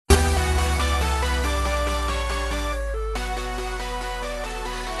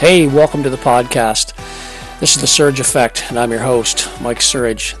Hey, welcome to the podcast. This is The Surge Effect, and I'm your host, Mike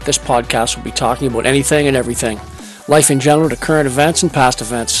Surge. This podcast will be talking about anything and everything, life in general to current events and past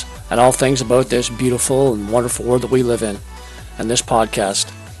events, and all things about this beautiful and wonderful world that we live in. And this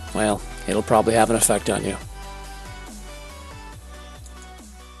podcast, well, it'll probably have an effect on you.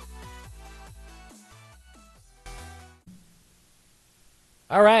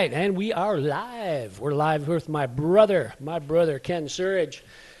 All right, and we are live. We're live with my brother, Ken Surge.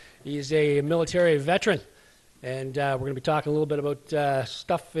 He's a military veteran, and we're going to be talking a little bit about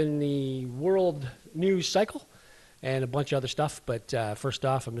stuff in the world news cycle and a bunch of other stuff. But first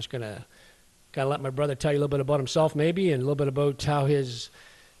off, I'm just going to kind of let my brother tell you a little bit about himself maybe, and a little bit about how his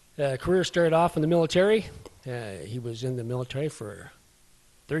career started off in the military. He was in the military for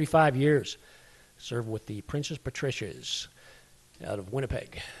 35 years, served with the Princess Patricias out of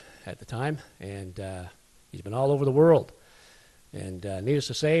Winnipeg at the time, and he's been all over the world. And needless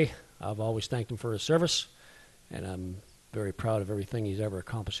to say, I've always thanked him for his service, and I'm very proud of everything he's ever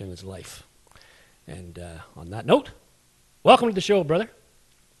accomplished in his life. And on that note, welcome to the show, brother.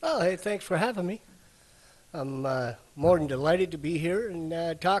 Oh, hey, thanks for having me. I'm more than delighted to be here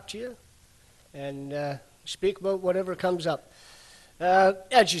and talk to you and speak about whatever comes up.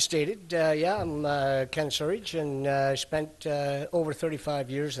 As you stated, I'm Ken Surge, and spent over 35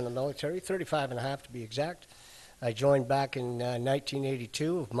 years in the military, 35 and a half to be exact. I joined back in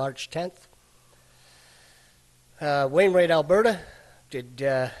 1982 of March 10th. Wainwright, Alberta.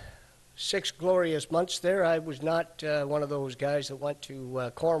 Did 6 glorious months there. I was not one of those guys that went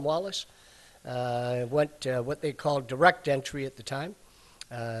to Cornwallis. Went what they called direct entry at the time.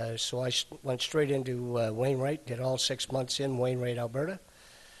 So I went straight into Wainwright, did all 6 months in Wainwright, Alberta.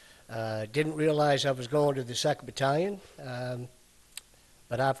 Didn't realize I was going to the 2nd Battalion.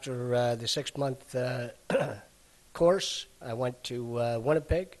 But after the 6-month course, I went to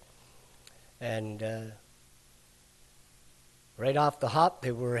Winnipeg, and right off the hop,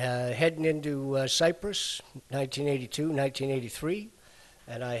 they were heading into Cyprus, 1982, 1983,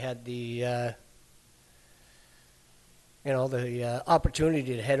 and I had the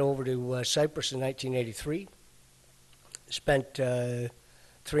opportunity to head over to Cyprus in 1983. Spent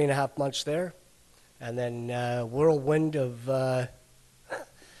 3.5 months there, and then whirlwind of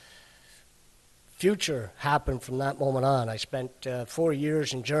future happened from that moment on. I spent 4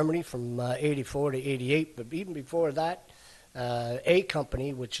 years in Germany from 84 to 88, but even before that, A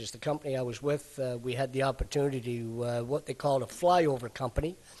Company, which is the company I was with, we had the opportunity to what they called a flyover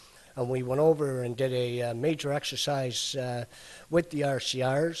company, and we went over and did a major exercise with the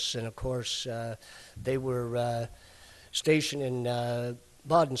RCRs, and of course they were stationed in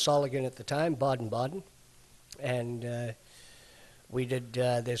Baden-Soligen at the time, Baden-Baden, and we did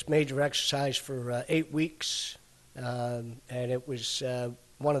this major exercise for 8 weeks, and it was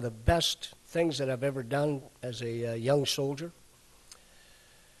one of the best things that I've ever done as a young soldier.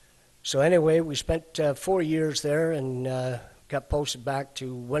 So anyway, we spent 4 years there and got posted back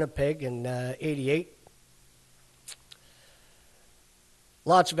to Winnipeg in 88.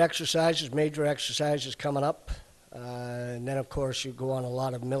 Lots of exercises, major exercises coming up. And then, of course, you go on a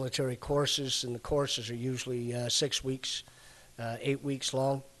lot of military courses, and the courses are usually 6 weeks. 8 weeks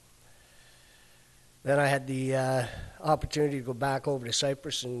long. Then I had the opportunity to go back over to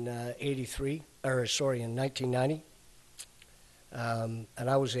Cyprus in 1990. And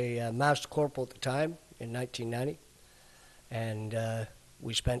I was a master corporal at the time in 1990. And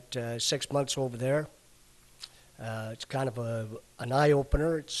we spent 6 months over there. It's kind of an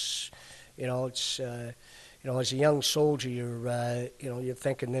eye-opener. It's as a young soldier, you're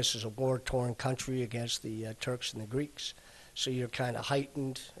thinking this is a war-torn country against the Turks and the Greeks. So you're kind of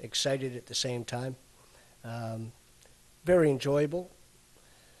heightened, excited at the same time. Very enjoyable.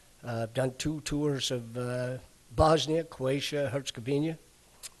 I've done 2 tours of Bosnia, Croatia, Herzegovina.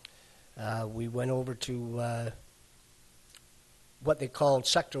 We went over to what they called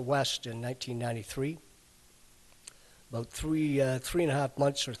Sector West in 1993. About 3.5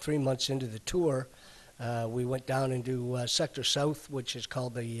 months or 3 months into the tour, we went down into Sector South, which is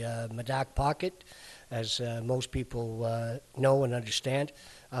called the Medak Pocket, as most people know and understand.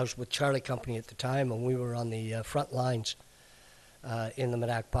 I was with Charlie Company at the time, and we were on the front lines in the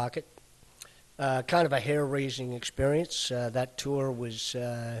Medak Pocket. Kind of a hair-raising experience. That tour was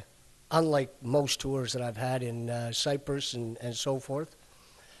unlike most tours that I've had in Cyprus and so forth.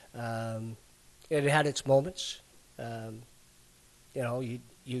 It had its moments.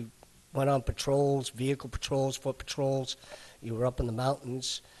 You went on patrols, vehicle patrols, foot patrols. You were up in the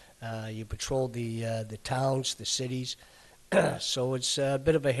mountains. You patrolled the towns, the cities. So it's a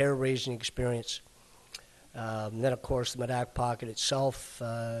bit of a hair-raising experience. Then, of course, the Medak Pocket itself,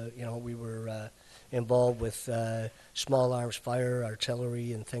 we were involved with small arms fire,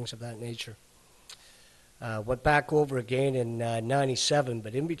 artillery, and things of that nature. Went back over again in 97,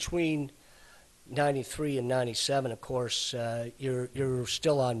 but in between 93 and 97, of course, you're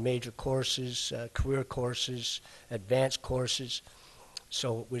still on major courses, career courses, advanced courses.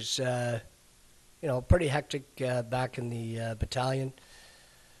 So it was, pretty hectic back in the battalion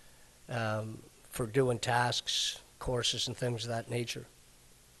for doing tasks, courses, and things of that nature.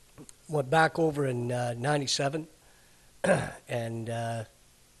 Went back over in 97, and, that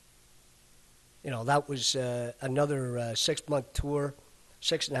was another 6-month tour,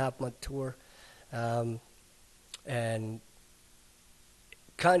 6.5-month tour. And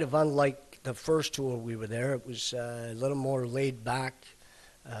kind of unlike the first tour we were there, it was a little more laid back.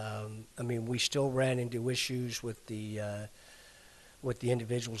 We still ran into issues with the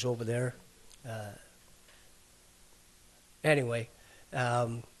individuals over there. Anyway,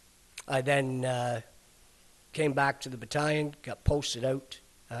 I then came back to the battalion, got posted out,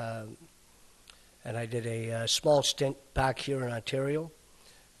 and I did a small stint back here in Ontario.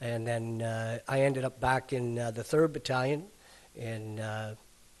 And then I ended up back in the 3rd Battalion in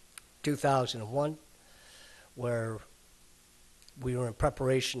 2001, where we were in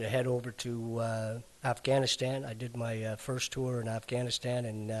preparation to head over to Afghanistan. I did my first tour in Afghanistan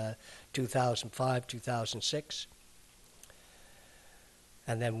in 2005, 2006.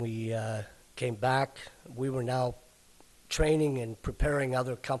 And then we came back. We were now training and preparing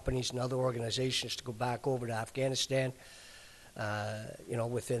other companies and other organizations to go back over to Afghanistan.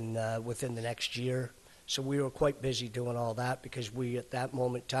 Within the next year. So we were quite busy doing all that because we, at that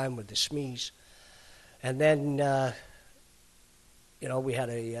moment in time, were the SMEs. And then, we had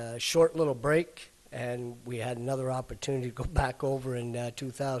a short little break, and we had another opportunity to go back over in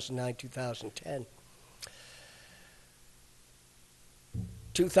 2009, 2010.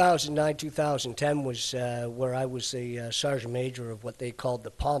 2009, 2010 was where I was a sergeant major of what they called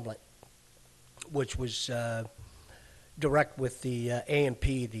the Palmlet, which was direct with the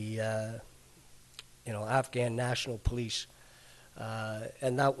ANP, the Afghan National Police,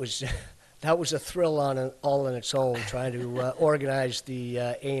 and that was that was a thrill all on its own, trying to organize the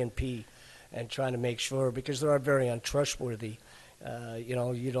ANP and trying to make sure, because they are very untrustworthy.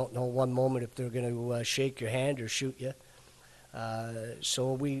 You don't know one moment if they're going to shake your hand or shoot you.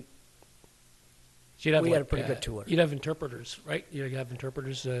 So we had a pretty good tour. You'd have interpreters, right? You'd have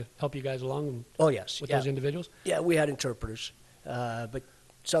interpreters to help you guys along. Oh yes, with those individuals. Yeah, we had interpreters, but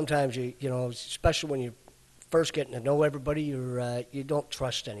sometimes especially when you're first getting to know everybody, you don't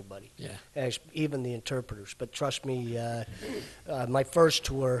trust anybody. Yeah. Even the interpreters. But trust me, my first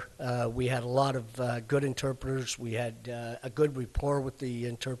tour, we had a lot of good interpreters. We had a good rapport with the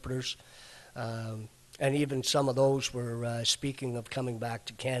interpreters. And even some of those were speaking of coming back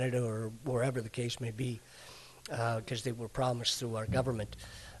to Canada or wherever the case may be, because they were promised through our government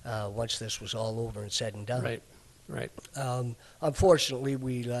once this was all over and said and done. Right. Unfortunately,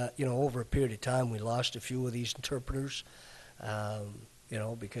 we, over a period of time, we lost a few of these interpreters,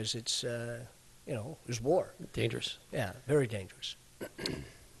 because it's, there's war. Dangerous. Yeah, very dangerous.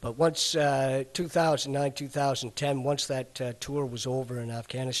 But once 2009, 2010, once that tour was over in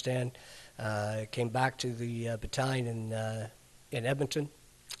Afghanistan, came back to the battalion in Edmonton,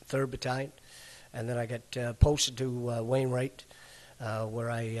 3rd Battalion, and then I got posted to Wainwright, where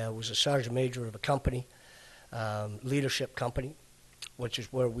I was a sergeant major of a company, leadership company, which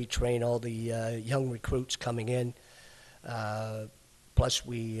is where we train all the young recruits coming in. Plus,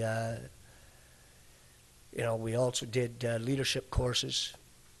 we also did leadership courses,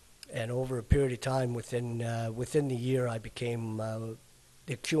 and over a period of time, within the year, I became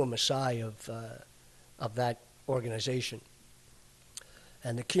the QMSI of that organization.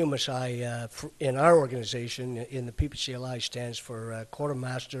 And the QMSI in our organization, in the PPCLI, stands for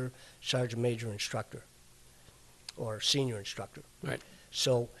Quartermaster Sergeant Major Instructor, or Senior Instructor. Right.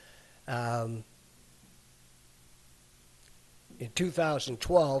 So in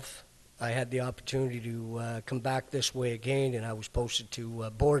 2012, I had the opportunity to come back this way again, and I was posted to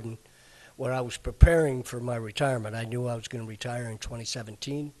Borden, where I was preparing for my retirement. I knew I was going to retire in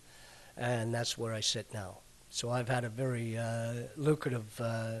 2017, and that's where I sit now. So I've had a very lucrative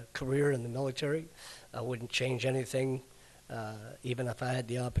career in the military. I wouldn't change anything, even if I had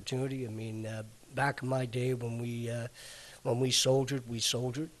the opportunity. I mean, back in my day when we soldiered, we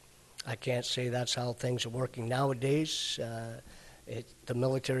soldiered. I can't say that's how things are working nowadays. The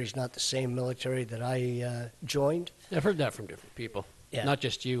military is not the same military that I joined. I've heard that from different people. Yeah. Not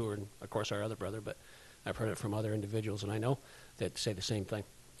just you or, of course, our other brother, but I've heard it from other individuals, and I know that say the same thing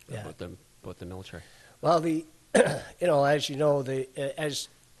about the military. Well, as you know,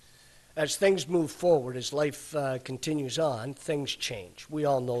 as things move forward, as life continues on, things change. We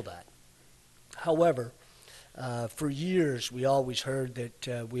all know that. However, for years we always heard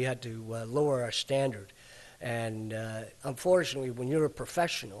that we had to lower our standard, and unfortunately, when you're a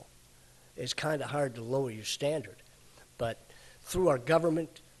professional, it's kind of hard to lower your standard. But through our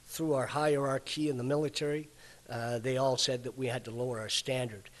government, through our hierarchy in the military, they all said that we had to lower our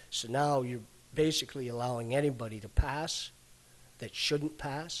standard. So now you're basically allowing anybody to pass that shouldn't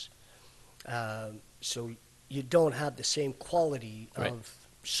pass. So you don't have the same quality Right. of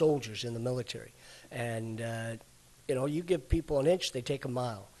soldiers in the military. And, you give people an inch, they take a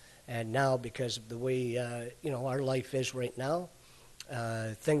mile. And now, because of the way, our life is right now,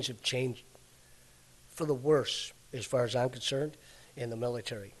 things have changed for the worse, as far as I'm concerned, in the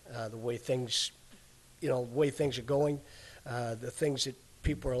military. The way things are going, the things that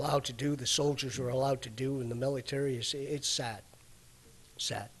people are allowed to do, the soldiers are allowed to do in the military, it's sad.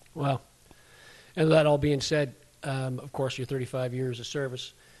 Sad. Well, and that all being said, of course, your 35 years of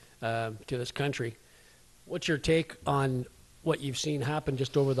service to this country. What's your take on what you've seen happen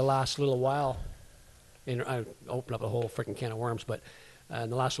just over the last little while? And I open up a whole freaking can of worms, but in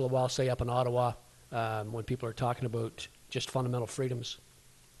the last little while, say up in Ottawa, when people are talking about just fundamental freedoms,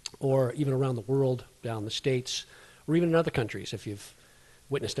 or even around the world, down the States, or even in other countries, if you've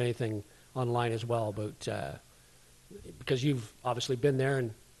witnessed anything online as well about, because you've obviously been there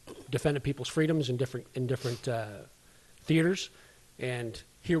and defended people's freedoms in different theaters, and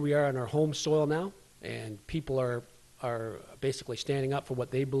here we are on our home soil now, and people are basically standing up for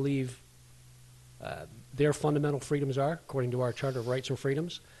what they believe their fundamental freedoms are, according to our Charter of Rights and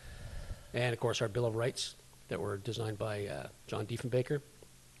Freedoms, and of course our Bill of Rights that were designed by John Diefenbaker.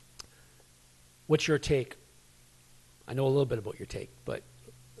 What's your take? I know a little bit about your take, but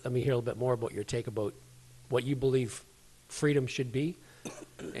let me hear a little bit more about your take about what you believe freedom should be,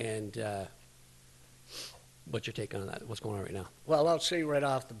 and what's your take on that? What's going on right now? Well, I'll say right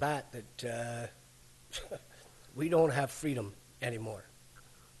off the bat that we don't have freedom anymore.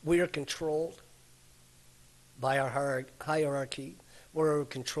 We are controlled by our hierarchy. We're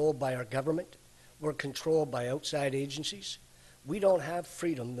controlled by our government. We're controlled by outside agencies. We don't have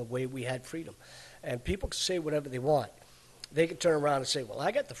freedom the way we had freedom. And people can say whatever they want. They can turn around and say, well,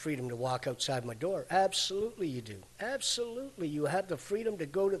 I got the freedom to walk outside my door. Absolutely you do. Absolutely you have the freedom to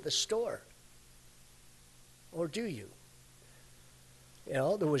go to the store. Or do you? There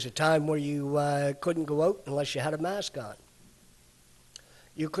was a time where you couldn't go out unless you had a mask on.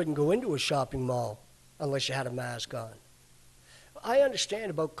 You couldn't go into a shopping mall unless you had a mask on. I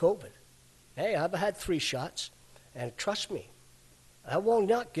understand about COVID. Hey, I've had 3 shots, and trust me, I will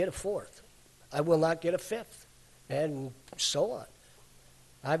not get a 4th. I will not get a 5th, and so on.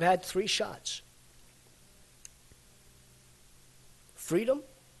 I've had 3 shots. Freedom,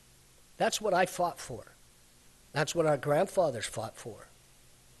 that's what I fought for. That's what our grandfathers fought for.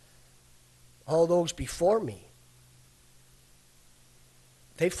 All those before me,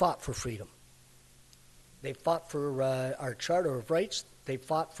 they fought for freedom. They fought for our Charter of Rights. They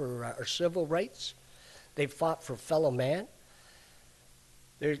fought for our civil rights. They fought for fellow man.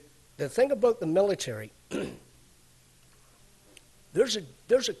 The thing about the military, there's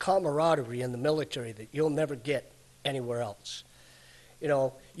a camaraderie in the military that you'll never get anywhere else.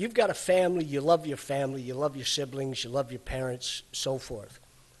 You've got a family, you love your family, you love your siblings, you love your parents, so forth.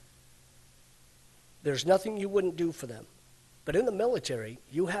 There's nothing you wouldn't do for them. But in the military,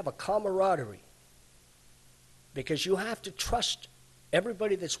 you have a camaraderie because you have to trust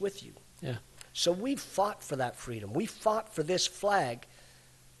everybody that's with you. Yeah. So we fought for that freedom. We fought for this flag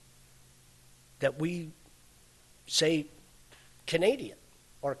that we say Canadian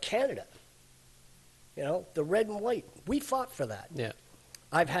or Canada. The red and white. We fought for that. Yeah.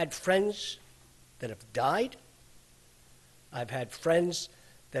 I've had friends that have died. I've had friends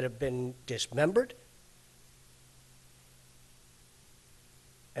that have been dismembered.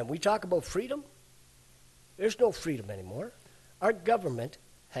 And we talk about freedom. There's no freedom anymore. Our government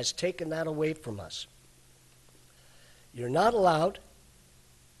has taken that away from us. You're not allowed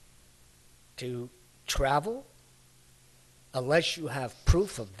to travel unless you have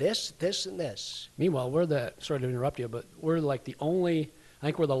proof of this, this, and this. Meanwhile, sorry to interrupt you, but we're like I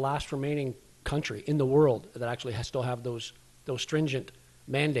think we're the last remaining country in the world that actually still have those stringent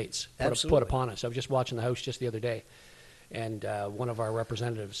mandates put upon us. I was just watching the House just the other day, and one of our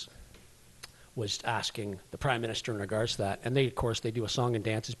representatives was asking the Prime Minister in regards to that, and of course, they do a song and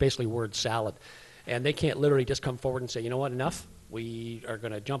dance. It's basically word salad, and they can't literally just come forward and say, you know what, enough. We are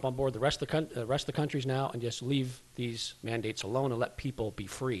going to jump on board the rest of the countries now and just leave these mandates alone and let people be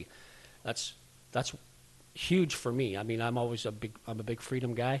free. That's huge for me. I mean, I'm a big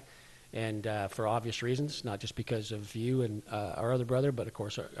freedom guy, and for obvious reasons, not just because of you and our other brother, but of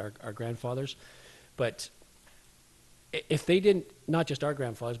course our grandfathers. But if they didn't, not just our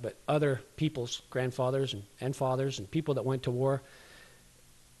grandfathers, but other people's grandfathers and fathers and people that went to war,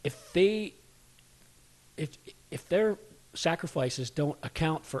 if their sacrifices don't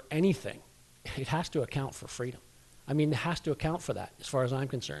account for anything, it has to account for freedom. I mean, it has to account for that, as far as I'm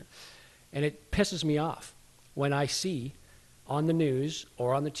concerned. And it pisses me off when I see on the news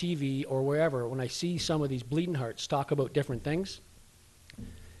or on the TV or wherever, when I see some of these bleeding hearts talk about different things,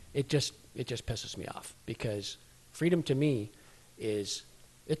 it just pisses me off, because freedom to me is,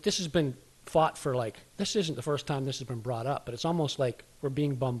 this has been fought for, like, this isn't the first time this has been brought up, but it's almost like we're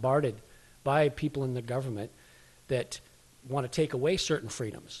being bombarded by people in the government that want to take away certain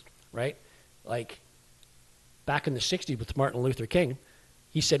freedoms, right? Like back in the 60s with Martin Luther King,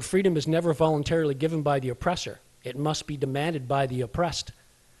 he said freedom is never voluntarily given by the oppressor. It must be demanded by the oppressed.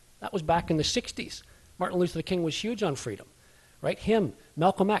 That was back in the 60s. Martin Luther King was huge on freedom, right? Him,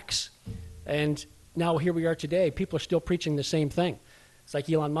 Malcolm X. And now here we are today. People are still preaching the same thing. It's like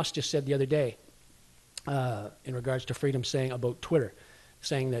Elon Musk just said the other day in regards to freedom, saying about Twitter,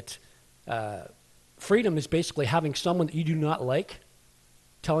 saying that freedom is basically having someone that you do not like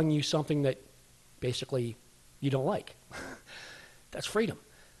telling you something that basically you don't like. That's freedom.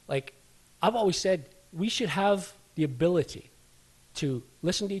 Like, I've always said, we should have the ability to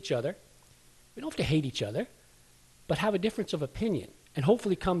listen to each other. We don't have to hate each other, but have a difference of opinion, and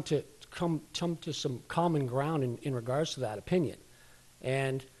hopefully come to some common ground in regards to that opinion,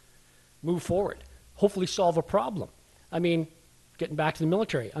 and move forward. Hopefully solve a problem. I mean, getting back to the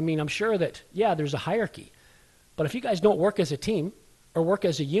military, I mean, I'm sure that, yeah, there's a hierarchy, but if you guys don't work as a team or work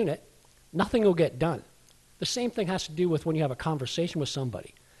as a unit, nothing will get done. The same thing has to do with when you have a conversation with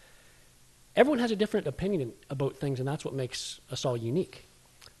somebody. Everyone has a different opinion about things, and that's what makes us all unique.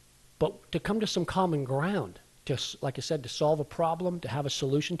 But to come to some common ground, to, like I said, to solve a problem, to have a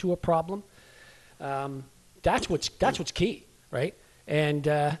solution to a problem, that's what's key, right? And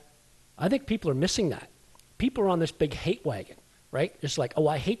I think people are missing that. People are on this big hate wagon, right? It's like, oh,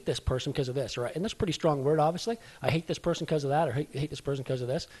 I hate this person because of this, right? And that's a pretty strong word, obviously. I hate this person because of that, or hate this person because of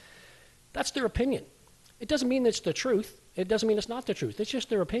this. That's their opinion. It doesn't mean it's the truth. It doesn't mean it's not the truth. It's just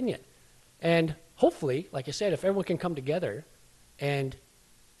their opinion. And hopefully, like I said, if everyone can come together and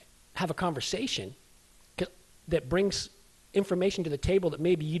have a conversation that brings information to the table that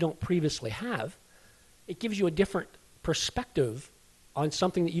maybe you don't previously have, it gives you a different perspective on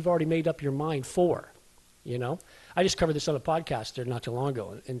something that you've already made up your mind for, you know? I just covered this on a podcast there not too long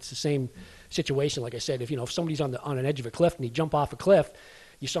ago, and it's the same situation. Like I said, if somebody's on an edge of a cliff and you jump off a cliff,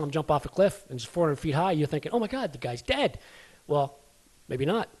 you saw him jump off a cliff and it's 400 feet high, you're thinking, oh my God, the guy's dead. Well, maybe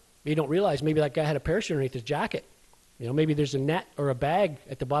not. You don't realize maybe that guy had a parachute underneath his jacket. You know, maybe there's a net or a bag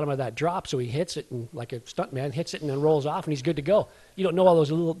at the bottom of that drop, so he hits it, and like a stuntman hits it and then rolls off, and he's good to go. You don't know all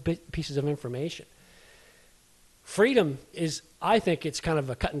those little pieces of information. Freedom is, I think it's kind of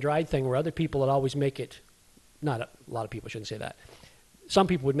a cut and dried thing where other people would always make it, not a lot of people shouldn't say that. Some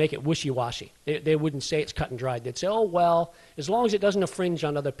people would make it wishy-washy. They wouldn't say it's cut and dried. They'd say, oh, well, as long as it doesn't infringe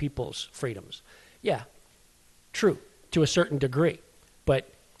on other people's freedoms. Yeah, true, to a certain degree. But,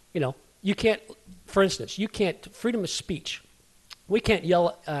 you can't, for instance, freedom of speech. We can't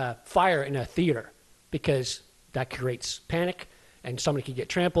yell fire in a theater because that creates panic and somebody could get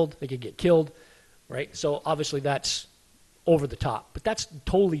trampled, they could get killed, right? So obviously that's over the top. But that's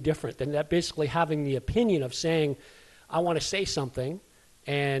totally different than that basically having the opinion of saying, I want to say something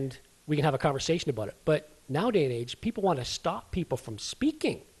and we can have a conversation about it. But nowadays and age, people want to stop people from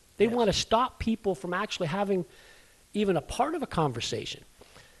speaking. They want to stop people from actually having even a part of a conversation.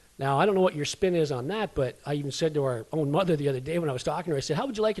 Now, I don't know what your spin is on that, but I even said to our own mother the other day when I was talking to her, I said, how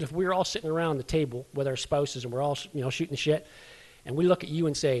would you like it if we were all sitting around the table with our spouses and we're all, shooting the shit, and we look at you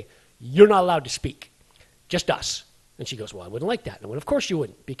and say, you're not allowed to speak, just us. And she goes, well, I wouldn't like that. And I went, of course you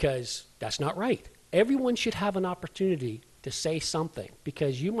wouldn't, because that's not right. Everyone should have an opportunity to say something,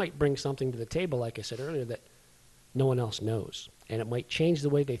 because you might bring something to the table, like I said earlier, that no one else knows, and it might change the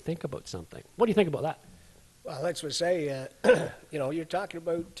way they think about something. What do you think about that? Well, that's what I say, you're talking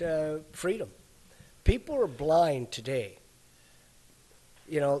about freedom. People are blind today.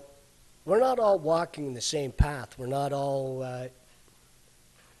 We're not all walking the same path. We're not all,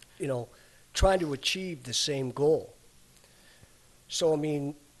 trying to achieve the same goal. So,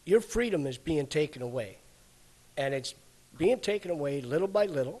 your freedom is being taken away. And it's being taken away little by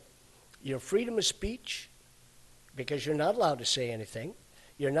little. Your freedom of speech, because you're not allowed to say anything.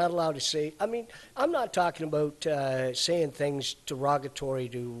 You're not allowed to say, I'm not talking about saying things derogatory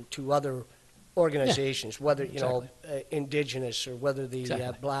to other organizations, whether, you know, exactly. indigenous or whether the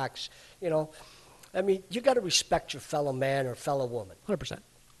Exactly. blacks, you know. I mean, you got to respect your fellow man or fellow woman, 100%.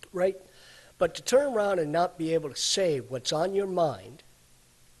 right? But to turn around and not be able to say what's on your mind,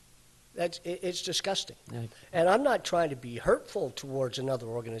 it's disgusting. Yeah. And I'm not trying to be hurtful towards another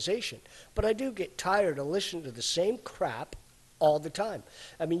organization, but I do get tired of listening to the same crap all the time.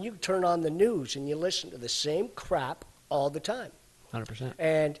 I mean, you turn on the news and you listen to the same crap all the time. 100%.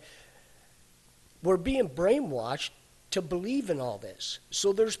 And we're being brainwashed to believe in all this.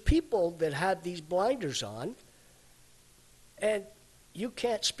 So there's people that have these blinders on, and you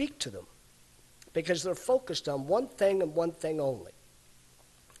can't speak to them because they're focused on one thing and one thing only.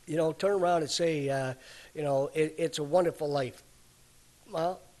 You know, turn around and say, you know, it's a wonderful life.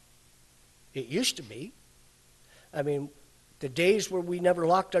 Well, it used to be. I mean, the days where we never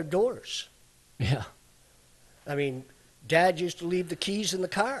locked our doors. Yeah. I mean, Dad used to leave the keys in the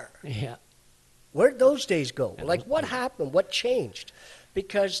car. Yeah. Where'd those days go? Yeah, Like, what happened? What changed?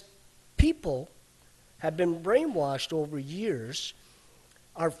 Because people have been brainwashed over years.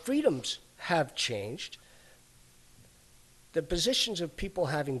 Our freedoms have changed. The positions of people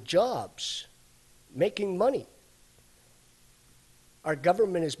having jobs, making money. Our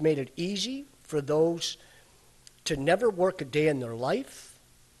government has made it easy for those to never work a day in their life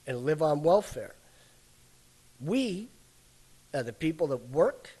and live on welfare. We, the people that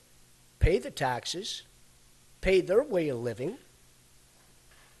work, pay the taxes, pay their way of living,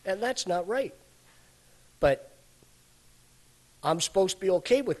 and that's not right. But I'm supposed to be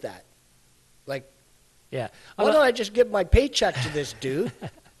okay with that. Like, Yeah. why don't I just give my paycheck to this dude,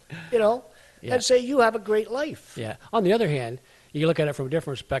 you know, Yeah. and say, you have a great life? Yeah. On the other hand, you can look at it from a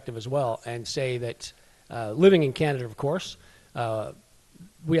different perspective as well and say that living in Canada, of course,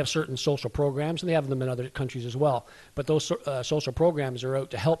 we have certain social programs, and they have them in other countries as well. But those social programs are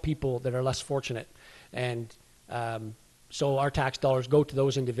out to help people that are less fortunate. And so our tax dollars go to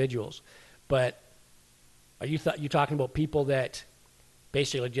those individuals. But are you talking about people that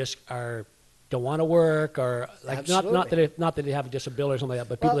basically just don't want to work, or like not that they have a disability or something like that,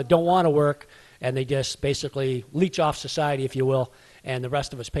 but people that don't want to work and they just basically leech off society, if you will, and the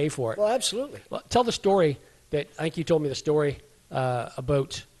rest of us pay for it? Well, absolutely. Well, tell the story that I think you told me the story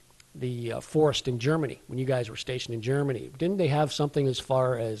about the forest in Germany when you guys were stationed in Germany. Didn't they have something as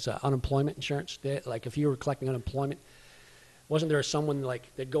far as unemployment insurance? Like if you were collecting unemployment, wasn't there someone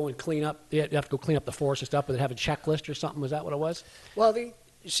like they'd go and clean up? They'd have to go clean up the forest and stuff, but they'd have a checklist or something. Was that what it was? Well,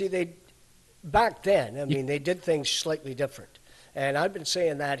 back then, I mean, they did things slightly different. And I've been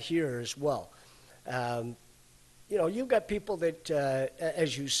saying that here as well. You know, you've got people that,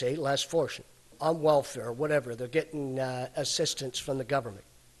 as you say, less fortunate, on welfare, whatever. They're getting assistance from the government.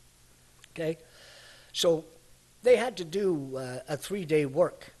 Okay? So they had to do a 3-day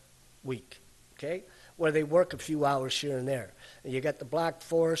work week, okay, where they work a few hours here and there. And you got the Black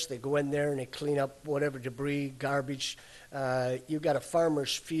Forest, they go in there and they clean up whatever debris, garbage. You got a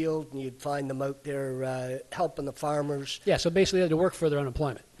farmer's field, and you'd find them out there helping the farmers. Yeah, so basically they had to work for their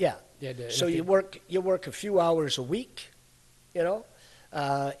unemployment. Yeah. So you work a few hours a week, you know.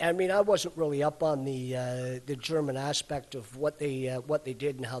 I mean, I wasn't really up on the German aspect of what they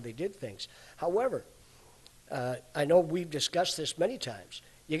did and how they did things. However, I know we've discussed this many times.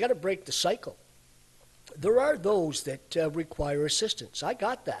 You got to break the cycle. There are those that require assistance. I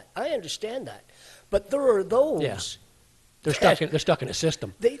got that. I understand that. But there are those. Yeah. They're stuck in a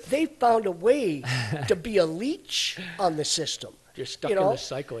system. They found a way to be a leech on the system. You're stuck you in know? this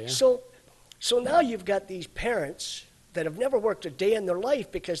cycle, yeah. So now you've got these parents that have never worked a day in their life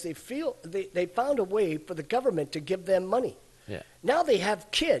because they feel they found a way for the government to give them money. Yeah. Now they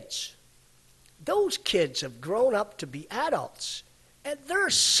have kids. Those kids have grown up to be adults, and they're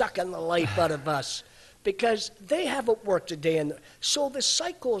sucking the life out of us because they haven't worked a day in. So the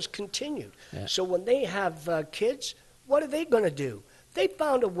cycle is continued. Yeah. So when they have kids, what are they going to do? They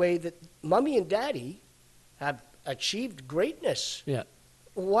found a way that mommy and daddy have achieved greatness. Yeah.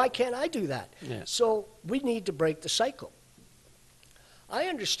 Why can't I do that? Yeah. So we need to break the cycle. I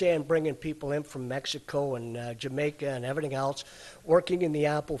understand bringing people in from Mexico and Jamaica and everything else, working in the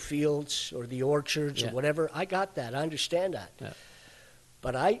apple fields or the orchards or Yeah. whatever. I got that. I understand that. Yeah.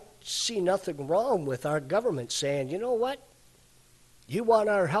 But I see nothing wrong with our government saying, you know what? You want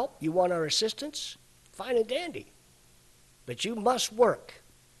our help? You want our assistance? Fine and dandy. But you must work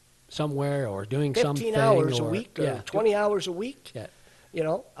Somewhere or doing 15 something. hours a or, week or yeah. 20 hours a week. Yeah. You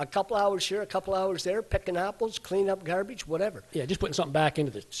know, a couple hours here, a couple hours there, picking apples, cleaning up garbage, whatever. Yeah, just putting something back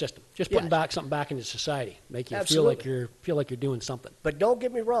into the system. Just putting Yes. back something back into society, make you Absolutely. feel like you're doing something. But don't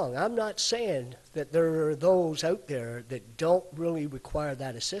get me wrong, I'm not saying that there are those out there that don't really require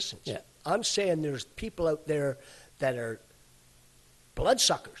that assistance. Yeah. I'm saying there's people out there that are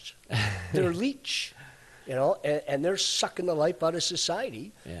bloodsuckers. They're leech, you know, and they're sucking the life out of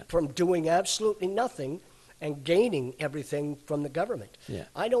society Yeah. from doing absolutely nothing and gaining everything from the government. Yeah.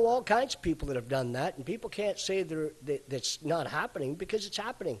 I know all kinds of people that have done that, and people can't say that's not happening because it's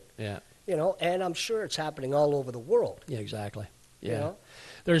happening, Yeah. you know, and I'm sure it's happening all over the world. Yeah, exactly. You Yeah. know?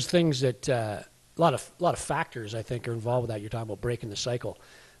 There's things that a lot of factors I think are involved with that. You're talking about breaking the cycle,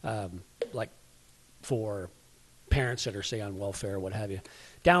 like for parents that are say on welfare or what have you.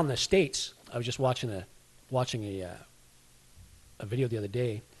 Down in the States, I was just watching a video the other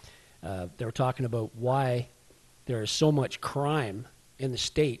day. They were talking about why there is so much crime in the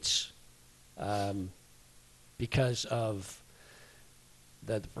States because of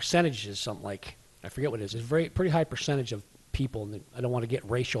the percentage is something like, I forget what it is. It's a pretty high percentage of people, and I don't want to get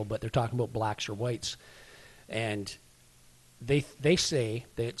racial, but they're talking about blacks or whites. And they say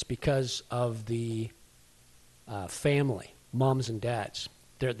that it's because of the family, moms and dads.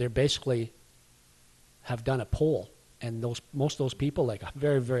 They're basically have done a poll, and most of those people, like a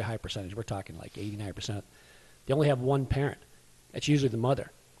very, very high percentage, we're talking like 89%, they only have one parent. It's usually the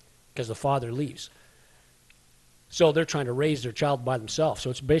mother, because the father leaves. So they're trying to raise their child by themselves. So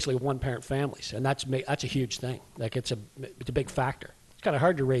it's basically one-parent families, and that's a huge thing. Like it's a big factor. It's kind of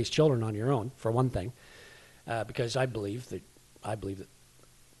hard to raise children on your own, for one thing, because I believe that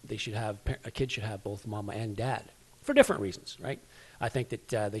they should have a kid should have both mama and dad for different reasons, right? I think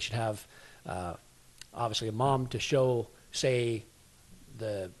that they should have obviously a mom to show, say,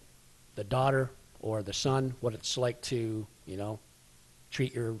 the daughter or the son what it's like to, you know,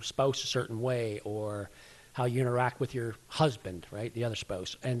 treat your spouse a certain way, or how you interact with your husband, right, the other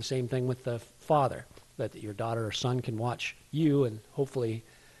spouse. And the same thing with the father, that your daughter or son can watch you and hopefully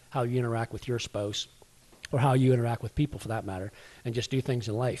how you interact with your spouse, or how you interact with people for that matter, and just do things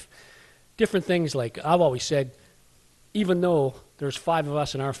in life. Different things, like I've always said, even though there's 5 of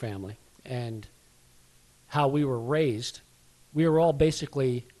us in our family, and how we were raised, we all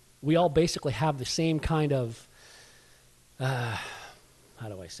basically have the same kind of, how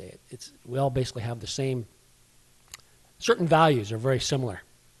do I say it? We all basically have the same, certain values are very similar,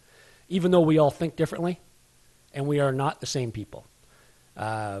 even though we all think differently, and we are not the same people.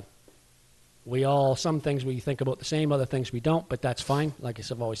 Some things we think about the same, other things we don't, but that's fine. Like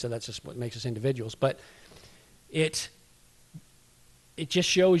I've always said, that's just what makes us individuals. But it just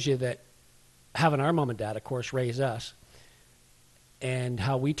shows you that having our mom and dad, of course, raise us, and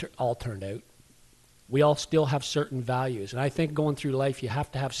how we all turned out, we all still have certain values. And I think going through life, you have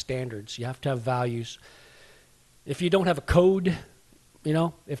to have standards. You have to have values. If you don't have a code, you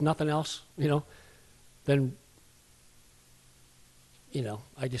know, if nothing else, you know, then, you know,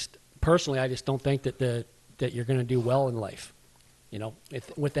 I just don't think that you're going to do well in life, you know,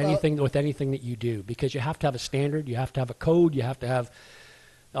 with anything that you do, because you have to have a standard, you have to have a code, you have to have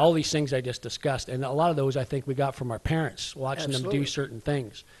all these things I just discussed. And a lot of those I think we got from our parents, watching Absolutely. them do certain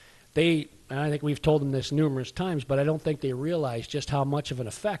things. And I think we've told them this numerous times, but I don't think they realize just how much of an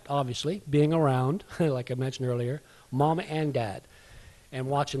effect, obviously, being around, like I mentioned earlier, mom and dad, and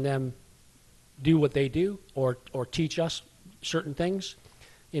watching them do what they do, or teach us certain things,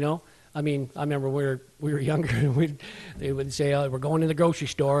 you know. I mean, I remember we were younger, and they would say, "Oh, we're going to the grocery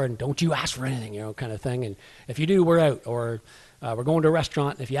store, and don't you ask for anything," you know, kind of thing. And if you do, we're out. Or we're going to a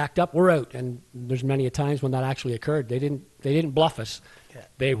restaurant, and if you act up, we're out. And there's many a times when that actually occurred. They didn't bluff us.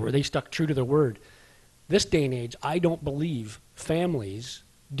 Yeah. They stuck true to their word. This day and age, I don't believe families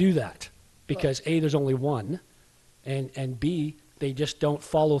do that, because A, there's only one, and B, they just don't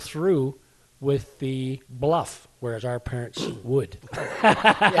follow through with the bluff, whereas our parents would.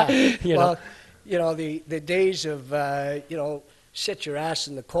 Yeah. You Well, know? you know, the days of, you know, sit your ass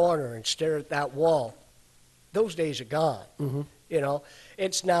in the corner and stare at that wall, those days are gone. Mm-hmm. You know,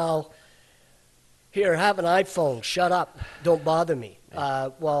 it's now, here, have an iPhone, shut up, don't bother me.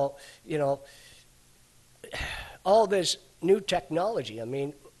 Well, you know, all this new technology, I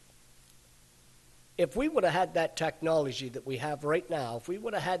mean, if we would have had that technology that we have right now, if we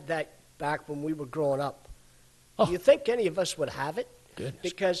would have had that back when we were growing up, do you think any of us would have it? Goodness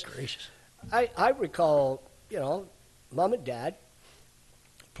Because gracious. I recall, you know, mom and dad,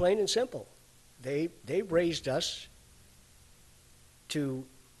 plain and simple, they raised us to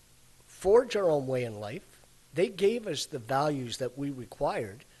forge our own way in life. They gave us the values that we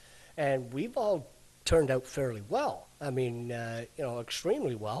required, and we've all turned out fairly well. I mean,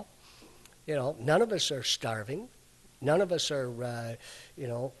 extremely well. None of us are starving. None of us are,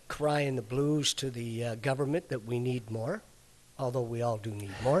 crying the blues to the government that we need more, although we all do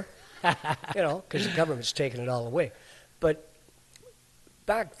need more, because the government's taking it all away. But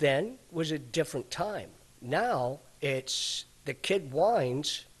back then was a different time. Now it's the kid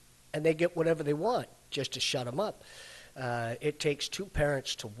whines and they get whatever they want just to shut them up. It takes two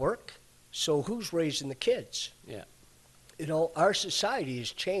parents to work, so who's raising the kids? Yeah. Our society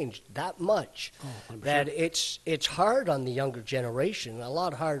has changed that much Sure. it's hard on the younger generation, a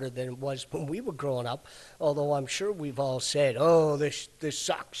lot harder than it was when we were growing up, although I'm sure we've all said, oh, this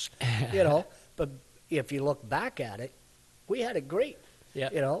sucks, But if you look back at it, we had it great. Yeah.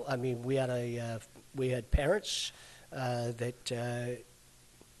 I mean, we had parents that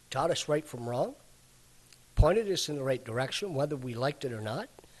taught us right from wrong, pointed us in the right direction, whether we liked it or not,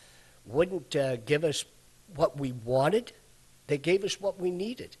 wouldn't give us what we wanted. They gave us what we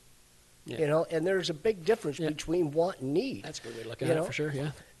needed, Yeah. and there's a big difference between want and need. That's a good way of looking at it for sure,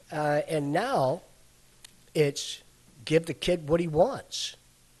 yeah. And now it's give the kid what he wants.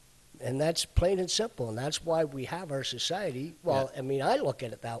 And that's plain and simple. And that's why we have our society. Well, I mean, I look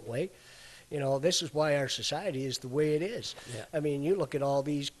at it that way. This is why our society is the way it is. Yeah. I mean, you look at all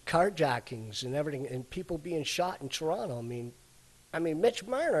these carjackings and everything, and people being shot in Toronto. I mean, Mitch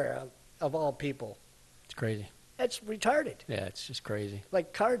Marner, of all people. It's crazy. That's retarded. Yeah, it's just crazy.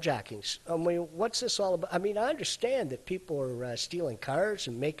 Like carjackings. I mean, what's this all about? I mean, I understand that people are stealing cars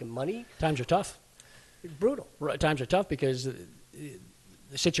and making money. Times are tough. It's brutal. Times are tough because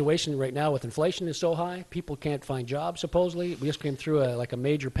the situation right now with inflation is so high. People can't find jobs, supposedly. We just came through a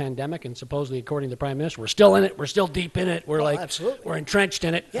major pandemic, and supposedly, according to the Prime Minister, we're still in it. We're still deep in it. We're absolutely. We're entrenched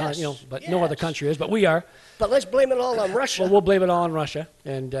in it. Yes. But no other country is. But we are. But let's blame it all on Russia. Well, we'll blame it all on Russia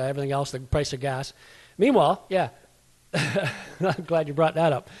and everything else, the price of gas. Meanwhile, I'm glad you brought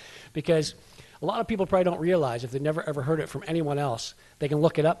that up, because a lot of people probably don't realize, if they've never ever heard it from anyone else, they can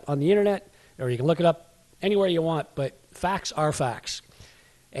look it up on the internet, or you can look it up anywhere you want, but facts are facts.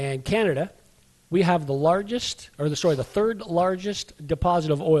 And Canada, we have the third largest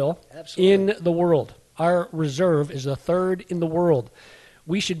deposit of oil in the world. Our reserve is the third in the world.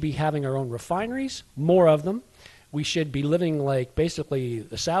 We should be having our own refineries, more of them. We should be living like basically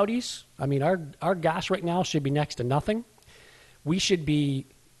the Saudis. I mean, our gas right now should be next to nothing. We should be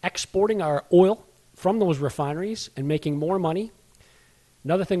exporting our oil from those refineries and making more money.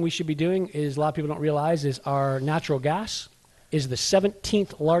 Another thing we should be doing is, a lot of people don't realize, is our natural gas is the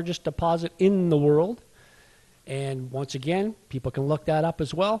 17th largest deposit in the world. And once again, people can look that up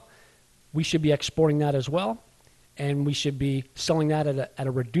as well. We should be exporting that as well. And we should be selling that at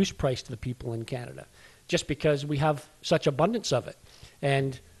a reduced price to the people in Canada, just because we have such abundance of it.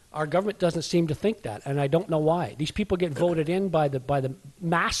 And our government doesn't seem to think that, and I don't know why. These people get voted in by the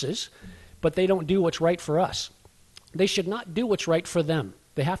masses, but they don't do what's right for us. They should not do what's right for them.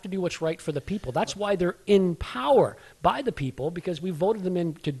 They have to do what's right for the people. That's why they're in power, by the people, because we voted them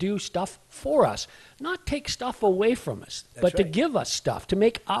in to do stuff for us, not take stuff away from us, but to give us stuff, to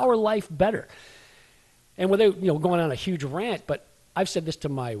make our life better. And without going on a huge rant, but I've said this to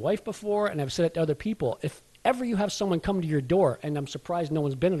my wife before, and I've said it to other people. If ever you have someone come to your door, and I'm surprised no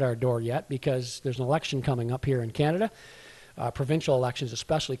one's been at our door yet, because there's an election coming up here in Canada, provincial elections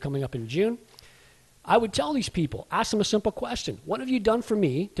especially coming up in June, I would tell these people, ask them a simple question. What have you done for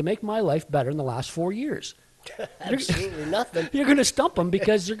me to make my life better in the last 4 years? Absolutely nothing. You're going to stump them,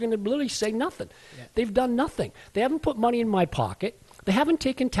 because they're going to literally say nothing. Yeah. They've done nothing. They haven't put money in my pocket. They haven't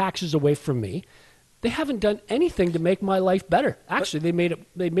taken taxes away from me. They haven't done anything to make my life better. Actually, they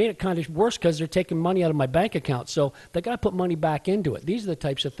made it kind of worse, because they're taking money out of my bank account. So they got to put money back into it. These are the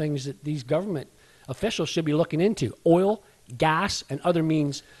types of things that these government officials should be looking into: oil, gas, and other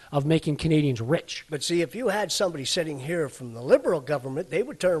means of making Canadians rich. But see, if you had somebody sitting here from the Liberal government, they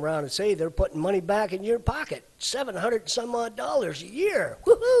would turn around and say they're putting money back in your pocket, $700 some odd a year.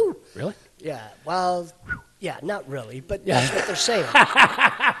 Woohoo! Really? Yeah. Well, yeah, not really, but that's what they're saying.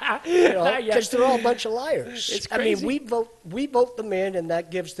 Because they're all a bunch of liars. It's crazy. I mean, we vote them in, and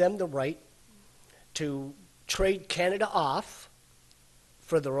that gives them the right to trade Canada off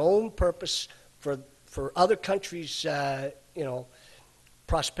for their own purpose, for other countries'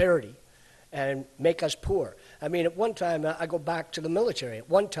 prosperity, and make us poor. I mean, at one time, I go back to the military. At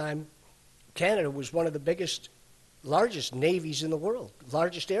one time, Canada was one of the largest navies in the world,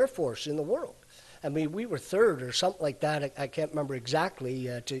 largest air force in the world. I mean, we were third or something like that. I can't remember exactly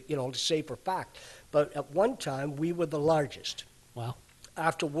to say for fact. But at one time, we were the largest. Wow.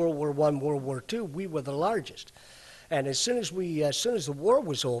 After World War I, World War II, we were the largest. And as soon as the war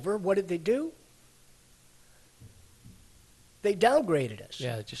was over, what did they do? They downgraded us.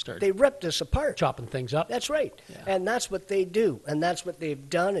 Yeah, they just started They ripped us apart. chopping things up. That's right. Yeah. And that's what they do. And that's what they've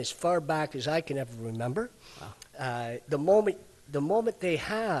done as far back as I can ever remember. Wow. The moment they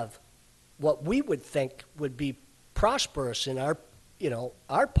have what we would think would be prosperous in our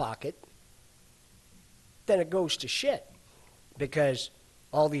pocket, then it goes to shit. Because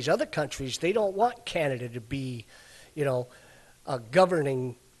all these other countries, they don't want Canada to be, a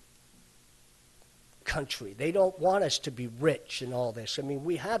governing country. They don't want us to be rich and all this. I mean,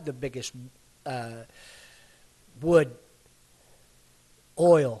 we have the biggest wood,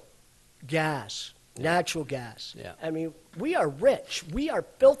 oil, gas, natural gas. Yeah. I mean, we are rich. We are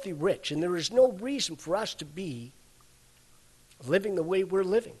filthy rich, and there is no reason for us to be living the way we're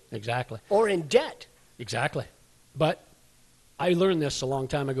living Exactly. or in debt. Exactly. But I learned this a long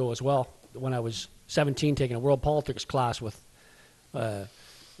time ago as well, when I was 17, taking a world politics class with a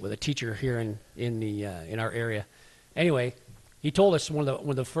teacher here in our area. Anyway, he told us one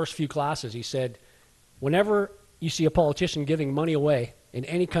of the first few classes. He said, whenever you see a politician giving money away in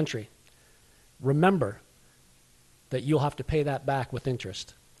any country, remember that you'll have to pay that back with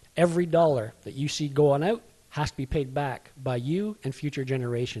interest. Every dollar that you see going out has to be paid back by you and future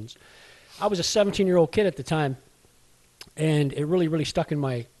generations. I was a 17-year-old kid at the time, and it really, really stuck in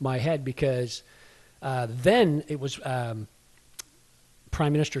my head because then it was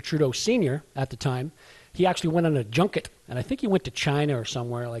Prime Minister Trudeau Sr. at the time. He actually went on a junket, and I think he went to China or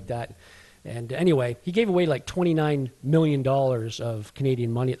somewhere like that. And anyway, he gave away like $29 million of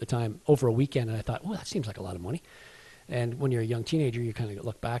Canadian money at the time over a weekend, and I thought, well, that seems like a lot of money. And when you're a young teenager, you kind of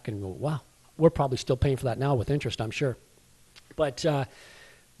look back and go, wow, we're probably still paying for that now with interest, I'm sure. But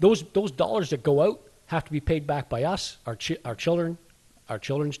those dollars that go out have to be paid back by us, our children, our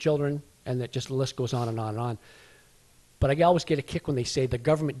children's children, and that just the list goes on and on and on. But I always get a kick when they say the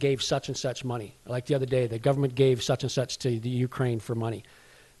government gave such and such money. Like the other day, the government gave such and such to the Ukraine for money.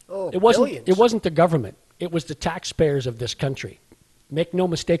 Oh, It billions. wasn't the government. It was the taxpayers of this country. Make no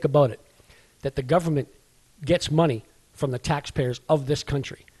mistake about it, that the government gets money from the taxpayers of this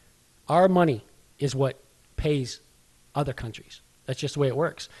country. Our money is what pays other countries. That's just the way it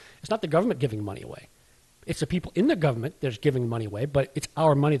works. It's not the government giving money away. It's the people in the government that are giving money away, but it's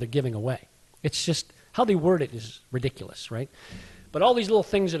our money they're giving away. It's just how they word it is ridiculous, right? But all these little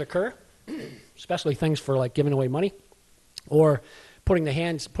things that occur, especially things for like giving away money or putting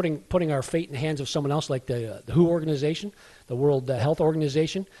our fate in the hands of someone else, like the WHO organization, the World Health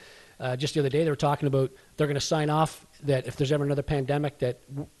Organization. Just the other day, they were talking about they're going to sign off that if there's ever another pandemic, that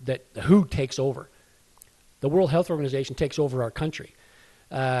the WHO takes over. The World Health Organization takes over our country.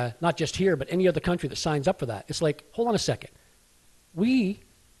 Not just here, but any other country that signs up for that. It's like, hold on a second. We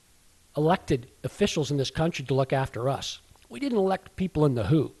elected officials in this country to look after us. We didn't elect people in the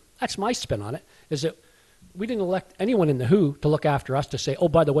WHO. That's my spin on it, is that we didn't elect anyone in the WHO to look after us to say, oh,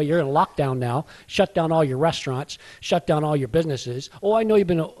 by the way, you're in lockdown now. Shut down all your restaurants. Shut down all your businesses. Oh, I know you've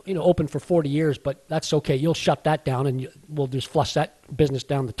been open for 40 years, but that's okay. You'll shut that down and we'll just flush that business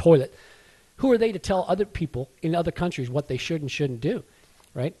down the toilet. Who are they to tell other people in other countries what they should and shouldn't do,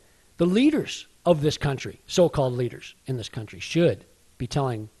 right? The leaders of this country, so-called leaders in this country, should be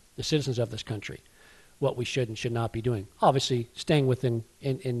telling the citizens of this country what we should and should not be doing. Obviously, staying within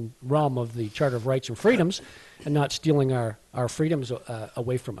in realm of the Charter of Rights and Freedoms and not stealing our freedoms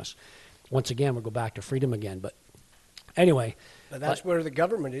away from us. Once again, we'll go back to freedom again. But anyway. But that's where the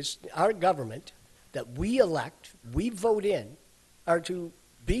government is. Our government that we elect, we vote in, are to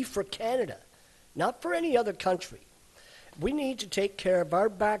be for Canada, not for any other country. We need to take care of our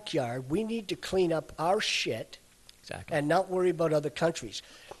backyard. We need to clean up our shit. Exactly. And not worry about other countries.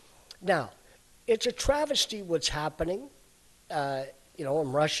 Now, it's a travesty what's happening, in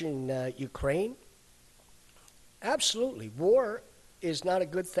Russia and Ukraine. Absolutely. War is not a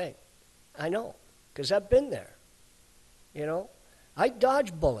good thing. I know, because I've been there. I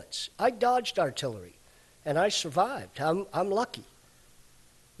dodged bullets. I dodged artillery, and I survived. I'm lucky,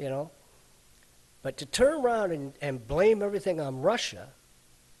 But to turn around and blame everything on Russia,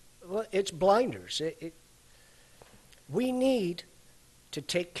 well, it's blinders. We need to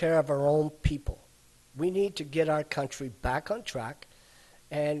take care of our own people. We need to get our country back on track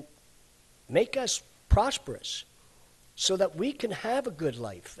and make us prosperous so that we can have a good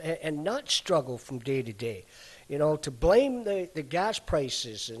life and not struggle from day to day. To blame the gas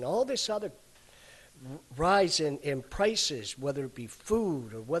prices and all this other rise in prices, whether it be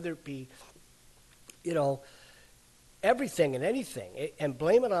food or whether it be, everything and anything, and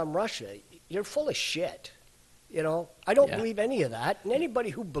blame it on Russia, you're full of shit. I don't believe any of that. And anybody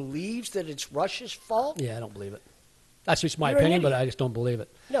who believes that it's Russia's fault. Yeah, I don't believe it. That's just my You're an opinion, but idiot. I just don't believe it.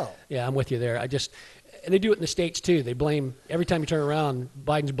 No. Yeah, I'm with you there. and they do it in the States too. They blame, every time you turn around,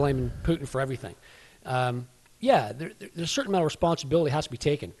 Biden's blaming Putin for everything. Yeah, there's a certain amount of responsibility has to be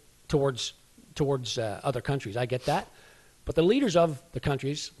taken towards other countries. I get that. But the leaders of the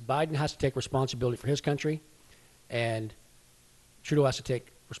countries, Biden has to take responsibility for his country, and Trudeau has to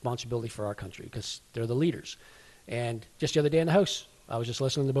take responsibility for our country because they're the leaders. And just the other day in the House, I was just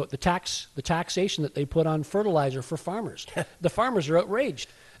listening about the taxation that they put on fertilizer for farmers. The farmers are outraged.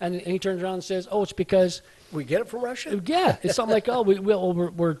 And he turns around and says, oh, it's because... We get it from Russia? Yeah. It's something like, oh,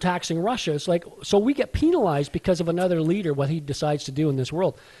 we're taxing Russia. It's like, so we get penalized because of another leader, what he decides to do in this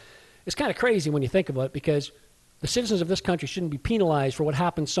world. It's kind of crazy when you think about it because the citizens of this country shouldn't be penalized for what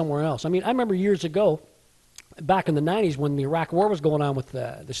happens somewhere else. I mean, I remember years ago, back in the 90s when the Iraq War was going on with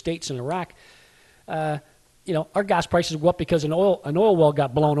the states in Iraq, you know, our gas prices go up because an oil well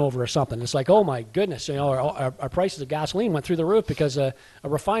got blown over or something. It's like, oh my goodness, you know, our prices of gasoline went through the roof because a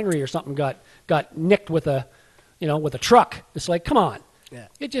refinery or something got nicked with a truck. It's like, come on. Yeah.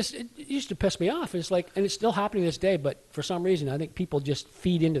 It used to piss me off. It's like, and it's still happening to this day, but for some reason, I think people just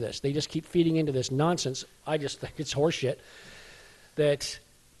feed into this. They just keep feeding into this nonsense. I just think it's horseshit that,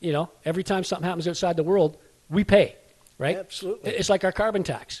 you know, every time something happens outside the world, we pay. Right? Absolutely. It's like our carbon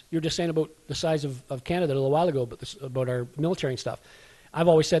tax. You were just saying about the size of Canada a little while ago, about our military and stuff. I've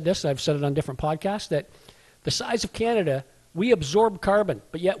always said this, I've said it on different podcasts, that the size of Canada, we absorb carbon,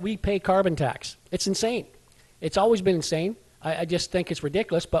 but yet we pay carbon tax. It's insane. It's always been insane. I just think it's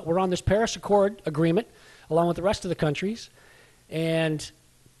ridiculous, but we're on this Paris Accord agreement, along with the rest of the countries, and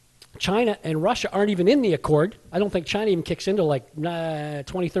China and Russia aren't even in the accord. I don't think China even kicks into like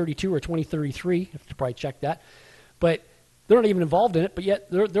 2032 or 2033. I have to probably check that. But they're not even involved in it, but yet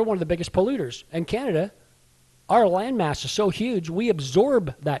they're one of the biggest polluters. And Canada, our landmass is so huge, we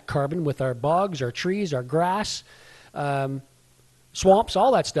absorb that carbon with our bogs, our trees, our grass, swamps,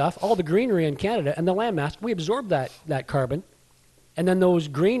 all that stuff, all the greenery in Canada, and the landmass, we absorb that carbon. And then those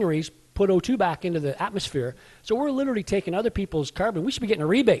greeneries put O2 back into the atmosphere. So we're literally taking other people's carbon. We should be getting a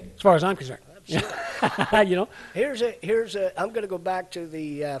rebate, as far as I'm concerned. You know? Here's a. I'm going to go back to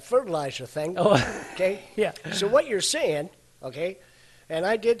the fertilizer thing. Oh. Okay. Yeah. So what you're saying, okay, and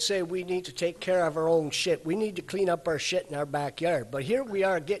I did say we need to take care of our own shit. We need to clean up our shit in our backyard. But here we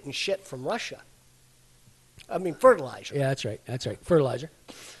are getting shit from Russia. I mean, fertilizer. Yeah, that's right. That's right. Fertilizer.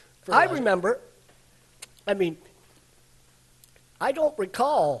 I remember. I mean, I don't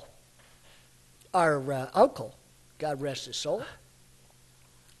recall our uncle, God rest his soul,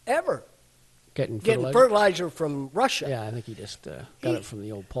 ever Getting fertilizer from Russia. Yeah, I think he just got it from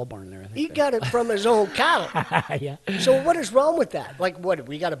the old pole barn there. I think He got it from his own cattle. Yeah. So what is wrong with that? Like, what,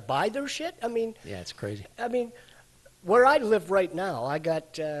 we got to buy their shit? I mean, Yeah, it's crazy. Where I live right now, I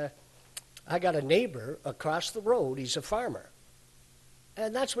got a neighbor across the road. He's a farmer.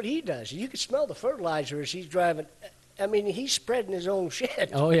 And that's what he does. You can smell the fertilizer as he's driving. I mean, he's spreading his own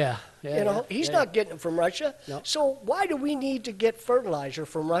shit. Oh, yeah. He's not getting it from Russia. No. So why do we need to get fertilizer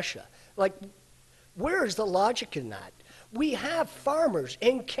from Russia? Like, where is the logic in that? We have farmers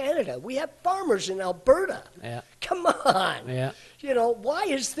in Canada. We have farmers in Alberta. Yeah. Come on. Yeah. You know,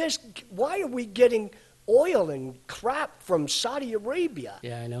 why are we getting oil and crap from Saudi Arabia?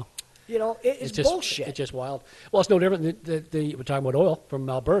 Yeah, I know. You know, it's just bullshit. It's just wild. Well, it's no different than we're talking about oil from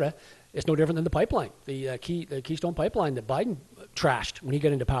Alberta. It's no different than the pipeline, the Keystone pipeline that Biden trashed when he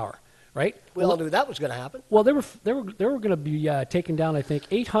got into power, right? We all knew that was going to happen. Well, they were going to be taking down, I think,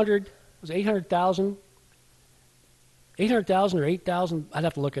 800,000 or 8,000, I'd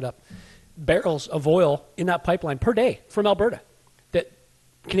have to look it up, barrels of oil in that pipeline per day from Alberta that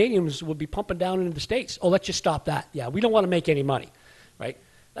Canadians would be pumping down into the States. Oh, let's just stop that. Yeah, we don't want to make any money, right?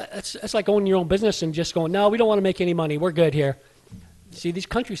 That's like owning your own business and just going, no, we don't want to make any money. We're good here. See, these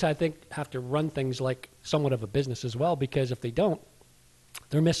countries, I think, have to run things like somewhat of a business as well, because if they don't,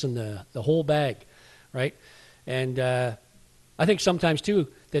 they're missing the whole bag, right? And I think sometimes, too,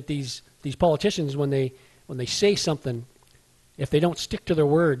 that these politicians, when they say something, if they don't stick to their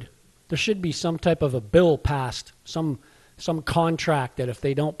word, there should be some type of a bill passed, some contract that if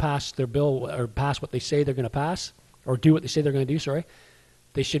they don't pass their bill or pass what they say they're going to pass or do what they say they're going to do,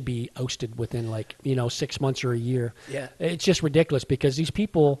 they should be ousted within 6 months or a year. Yeah. It's just ridiculous because these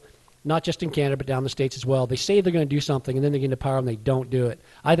people, not just in Canada but down the States as well, they say they're going to do something and then they get into power and they don't do it.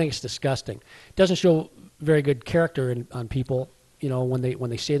 I think it's disgusting. It doesn't show very good character on people, when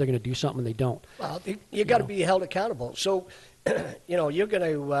they say they're going to do something and they don't. Well, you got to be held accountable. So, you're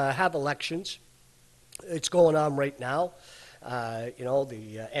going to have elections. It's going on right now.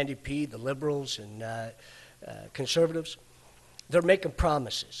 The NDP, the Liberals, and Conservatives, they're making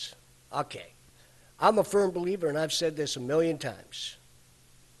promises. Okay. I'm a firm believer, and I've said this a million times.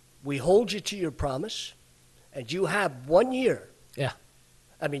 we hold you to your promise, and you have 1 year. Yeah.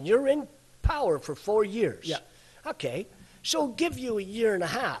 I mean, you're in power for 4 years. Yeah. Okay, so give you a year and a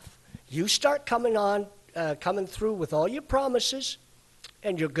half. You start coming through with all your promises,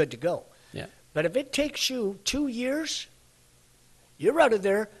 and you're good to go. Yeah. But if it takes you 2 years, you're out of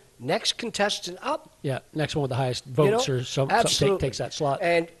there. Next contestant up. Yeah. Next one with the highest votes or something takes that slot.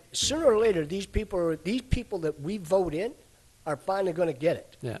 And sooner or later, these people that we vote in are finally going to get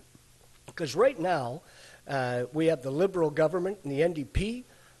it. Yeah. Because right now, we have the Liberal government and the NDP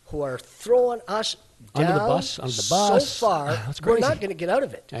who are throwing us down Under the bus. so far. That's We're crazy. not going to get out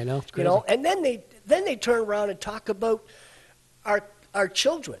of it. I know. It's You crazy. know, and then they turn around and talk about our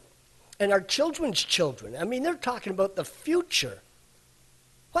children and our children's children. I mean, they're talking about the future.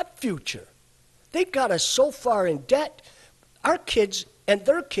 What future? They've got us so far in debt. Our kids and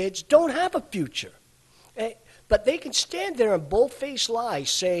their kids don't have a future. But they can stand there and bold-faced lie,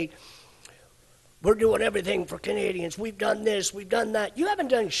 say, we're doing everything for Canadians. We've done this, we've done that. You haven't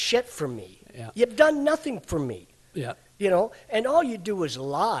done shit for me. Yeah. You've done nothing for me. Yeah. You know, and all you do is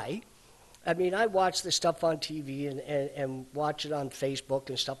lie. I mean, I watch this stuff on TV and watch it on Facebook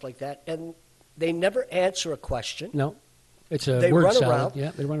and stuff like that, and they never answer a question. No. It's a They word run salad. around.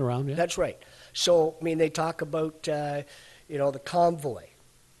 Yeah, they run around. Yeah. That's right. So, I mean, they talk about, you know, the convoy,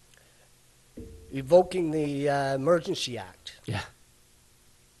 evoking the Emergency Act. Yeah.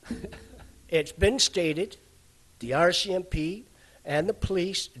 It's been stated the RCMP and the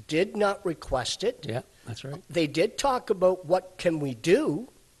police did not request it. Yeah. That's right. They did talk about what can we do,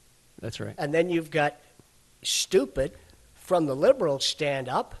 That's right. and then you've got stupid from the Liberals stand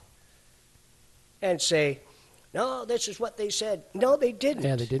up and say, no, this is what they said. No, they didn't.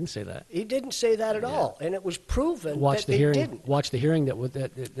 Yeah, they didn't say that. He didn't say that at Yeah. all, and it was proven Watch that the they hearing. didn't. Watch the hearing that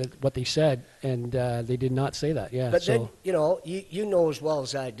what they said, and they did not say that. Yeah. But so then, you know, you know as well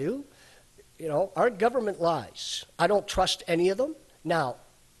as I do, you know, our government lies. I don't trust any of them. Now,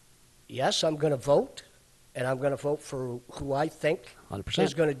 yes, I'm going to vote, and I'm going to vote for who I think 100%.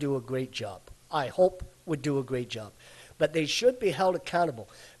 is going to do a great job. I hope would do a great job. But they should be held accountable,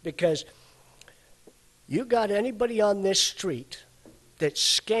 because you got anybody on this street that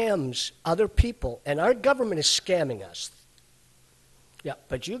scams other people, and our government is scamming us. Yeah,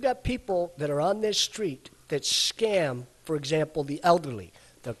 but you got people that are on this street that scam, for example, the elderly.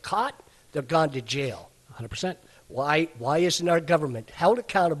 They're caught, they're gone to jail. 100%. Why isn't our government held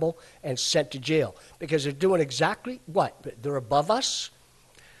accountable and sent to jail? Because they're doing exactly what? They're above us?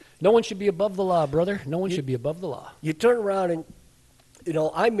 No one should be above the law, brother. No one should be above the law. You turn around and, you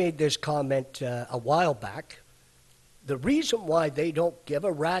know, I made this comment a while back. The reason why they don't give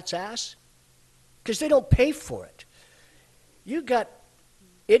a rat's ass, because they don't pay for it. You got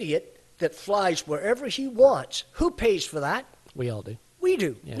idiot that flies wherever he wants. Who pays for that? We all do. We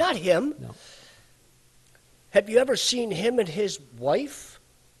do, Yeah. not him. No. Have you ever seen him and his wife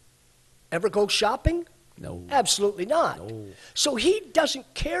ever go shopping? No. Absolutely not. No. So he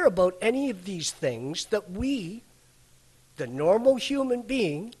doesn't care about any of these things that we, the normal human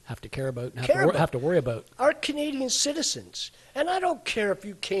being, Have to care about. And Care about. have to worry about. are Canadian citizens. And I don't care if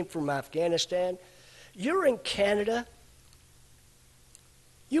you came from Afghanistan. You're in Canada.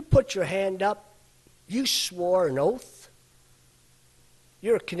 You put your hand up. You swore an oath.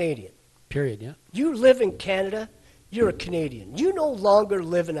 You're a Canadian. Period. Yeah. You live in Canada. You're a Canadian. You no longer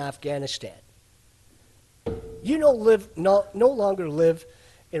live in Afghanistan. You no longer live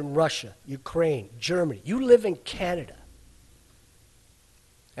in Russia, Ukraine, Germany. You live in Canada.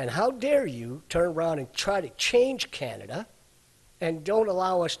 And how dare you turn around and try to change Canada and don't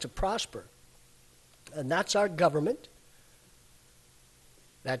allow us to prosper? And that's our government.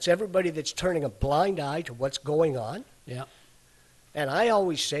 That's everybody that's turning a blind eye to what's going on. Yeah. And I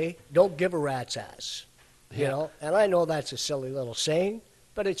always say, don't give a rat's ass. You Yeah. know, and I know that's a silly little saying,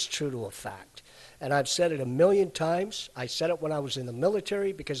 but it's true to a fact. And I've said it a million times. I said it when I was in the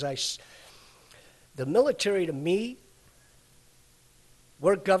military, because the military to me,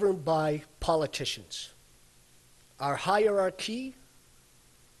 we're governed by politicians. Our hierarchy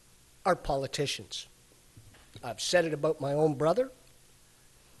are politicians. I've said it about my own brother,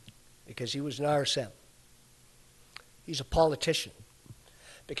 because he was an RSM. He's a politician,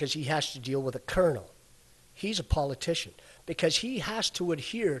 because he has to deal with a colonel. He's a politician, because he has to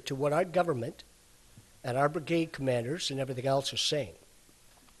adhere to what our government and our brigade commanders and everything else are saying.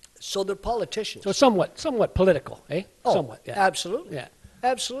 So they're politicians. So somewhat political, eh? Oh, Somewhat. Yeah. absolutely. Yeah.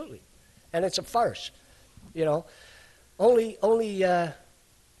 Absolutely. And it's a farce. You know, only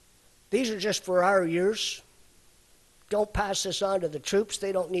these are just for our ears. Don't pass this on to the troops.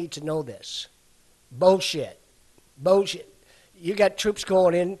 They don't need to know this. Bullshit. Bullshit. You got troops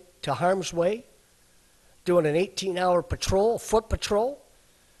going in to harm's way, doing an 18-hour patrol, foot patrol,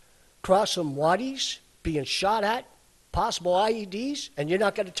 crossing wadis, being shot at, possible IEDs, and you're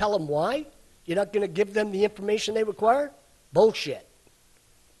not going to tell them why? You're not going to give them the information they require? Bullshit.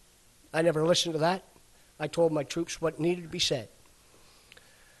 I never listened to that. I told my troops what needed to be said.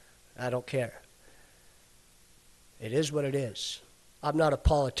 I don't care. It is what it is. I'm not a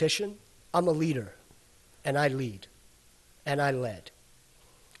politician. I'm a leader, and I lead, and I led.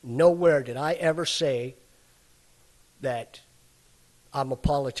 Nowhere did I ever say that I'm a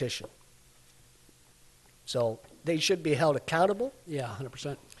politician. So they should be held accountable. Yeah,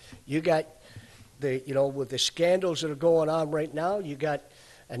 100%. You got with the scandals that are going on right now, you got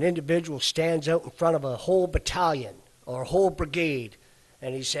an individual stands out in front of a whole battalion or a whole brigade,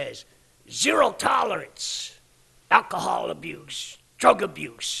 and he says, 0 tolerance, alcohol abuse, drug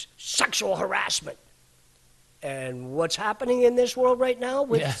abuse, sexual harassment. And what's happening in this world right now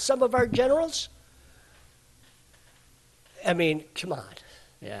with some of our generals? I mean, come on.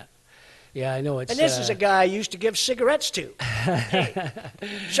 Yeah. Yeah, I know it's... And this is a guy I used to give cigarettes to. Hey,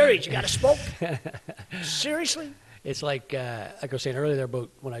 Surridge, you got to smoke? Seriously? It's like I was saying earlier about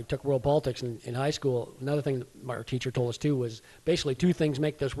when I took world politics in high school, another thing that our teacher told us too was basically 2 things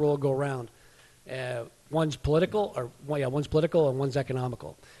make this world go round. One's political and one's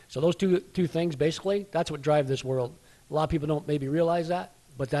economical. So those two things, basically, that's what drive this world. A lot of people don't maybe realize that,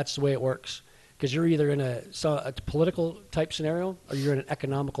 but that's the way it works. Because you're either in a political type scenario or you're in an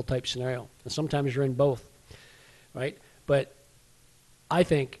economical type scenario. And sometimes you're in both, right? But I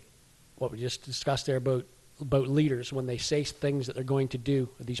think what we just discussed there about leaders, when they say things that they're going to do,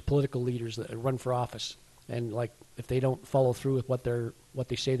 these political leaders that run for office, and like if they don't follow through with what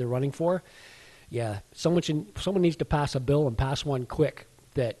they say they're running for, yeah, someone needs to pass a bill and pass one quick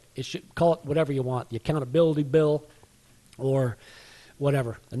that it should, call it whatever you want, the accountability bill or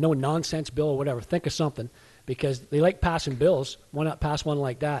whatever, a no-nonsense bill or whatever. Think of something, because they like passing bills. Why not pass one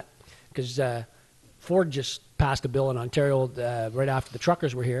like that? Because Ford just passed a bill in Ontario right after the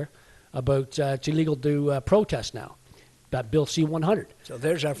truckers were here about it's illegal to protest now, that Bill C-100. So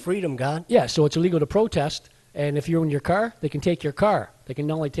there's our freedom gone. Yeah, so it's illegal to protest, and if you're in your car, they can take your car. They can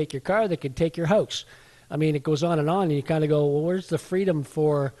not only take your car, they can take your house. I mean, it goes on, and you kind of go, well, where's the freedom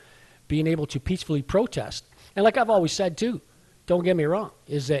for being able to peacefully protest? And like I've always said, too, don't get me wrong,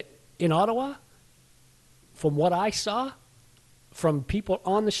 is that in Ottawa, from what I saw, from people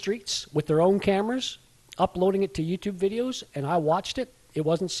on the streets with their own cameras, uploading it to YouTube videos, and I watched it. It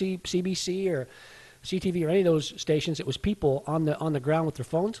wasn't CBC or CTV or any of those stations. It was people on the ground with their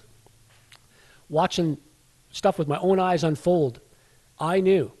phones, watching stuff with my own eyes unfold. I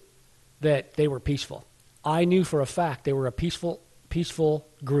knew that they were peaceful. I knew for a fact they were a peaceful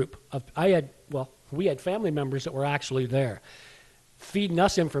group. We had family members that were actually there, feeding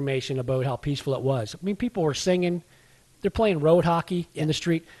us information about how peaceful it was. I mean, people were singing. They're playing road hockey in the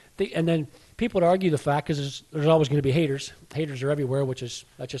street. And then people would argue the fact, because there's always going to be haters. Haters are everywhere, that's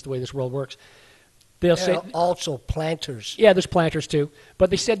just the way this world works. They'll say also planters. Yeah, there's planters too.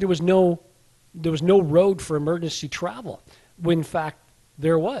 But they said there was no road for emergency travel, when in fact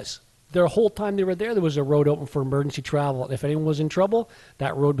there was. The whole time they were there was a road open for emergency travel. If anyone was in trouble,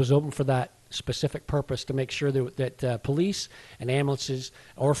 that road was open for that specific purpose, to make sure that police and ambulances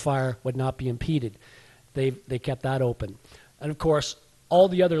or fire would not be impeded. They kept that open. And of course, all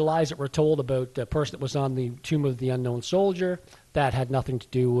the other lies that were told about the person that was on the Tomb of the Unknown Soldier, that had nothing to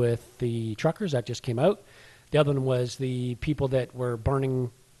do with the truckers. That just came out. The other one was the people that were burning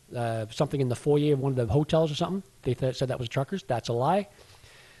something in the foyer of one of the hotels or something. They said that was truckers. That's a lie.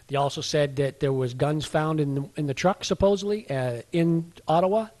 They also said that there was guns found in the truck, supposedly, in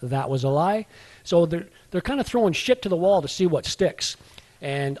Ottawa. That was a lie. So they're kind of throwing shit to the wall to see what sticks.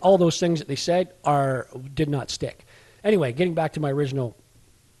 And all those things that they said did not stick. Anyway, getting back to my original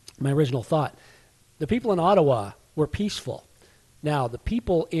thought, the people in Ottawa were peaceful. Now, the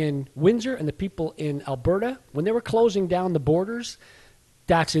people in Windsor and the people in Alberta, when they were closing down the borders,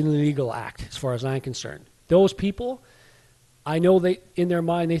 that's an illegal act, as far as I'm concerned. Those people, I know in their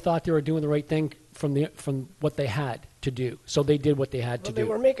mind they thought they were doing the right thing from what they had to do. So they did what they had to do. They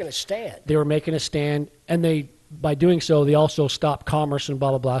were making a stand. They were making a stand, and by doing so, they also stopped commerce and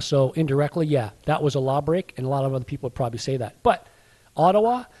blah, blah, blah. So indirectly, yeah, that was a law break, and a lot of other people would probably say that. But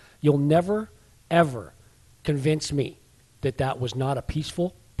Ottawa, you'll never, ever convince me that was not a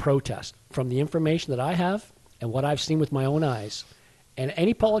peaceful protest. From the information that I have and what I've seen with my own eyes, and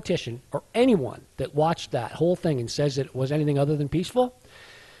any politician or anyone that watched that whole thing and says that it was anything other than peaceful,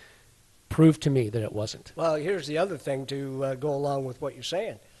 prove to me that it wasn't. Well, here's the other thing to go along with what you're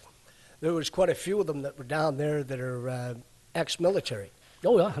saying. There was quite a few of them that were down there that are ex-military.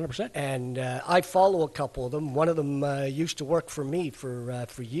 Oh, yeah, 100%. And I follow a couple of them. One of them used to work for me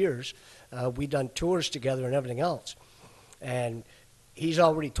for years. We done tours together and everything else. And he's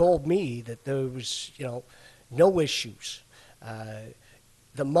already told me that there was, no issues.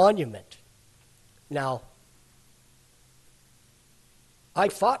 The monument. Now, I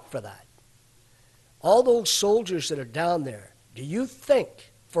fought for that. All those soldiers that are down there, do you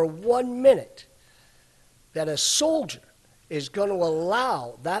think for 1 minute that a soldier is going to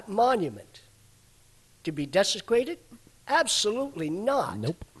allow that monument to be desecrated? Absolutely not.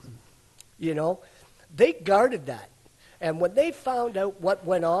 Nope. They guarded that. And when they found out what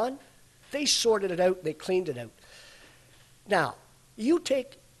went on, they sorted it out, they cleaned it out. Now, you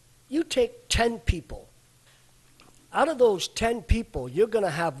take 10 people. Out of those 10 people, you're going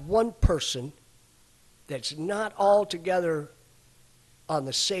to have one person that's not altogether on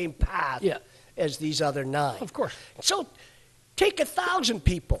the same path as these other 9. Of course. So take 1,000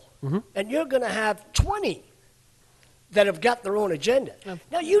 people, and you're going to have 20 that have got their own agenda.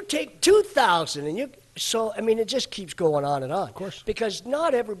 Now you take 2,000, and it just keeps going on and on. Of course. Because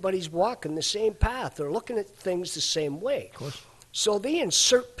not everybody's walking the same path or looking at things the same way. Of course. So they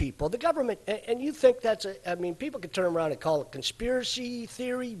insert people. The government, and you think people can turn around and call it conspiracy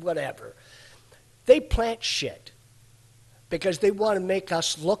theory, whatever. They plant shit because they want to make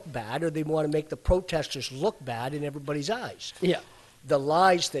us look bad, or they want to make the protesters look bad in everybody's eyes. Yeah. The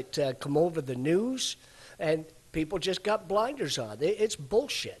lies that come over the news, and people just got blinders on. It's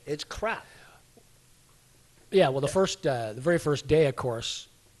bullshit. It's crap. Yeah, well, the very first day, of course,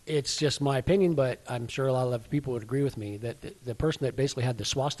 it's just my opinion, but I'm sure a lot of people would agree with me that the person that basically had the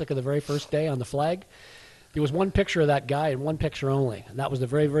swastika the very first day on the flag, there was one picture of that guy and one picture only, and that was the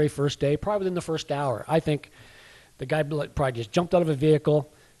very, very first day, probably within the first hour. I think the guy probably just jumped out of a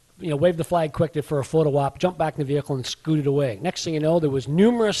vehicle, waved the flag quickly for a photo op, jumped back in the vehicle and scooted away. Next thing you know, there was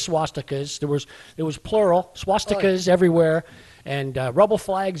numerous swastikas. There was plural swastikas everywhere, and rebel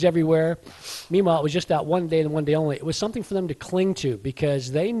flags everywhere. Meanwhile, it was just that one day and one day only. It was something for them to cling to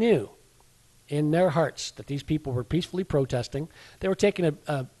because they knew in their hearts that these people were peacefully protesting. They were taking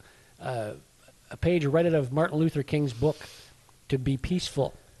a page right out of Martin Luther King's book to be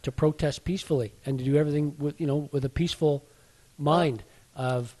peaceful, to protest peacefully, and to do everything with a peaceful mind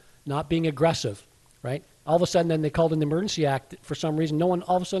of not being aggressive, right? All of a sudden, then they called in the Emergency Act for some reason. No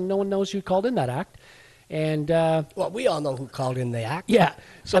one knows who called in that act. And well, we all know who called in the act. Yeah.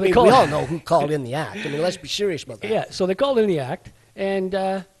 So we all know who called in the act. Let's be serious about that. Yeah, so they called in the act, and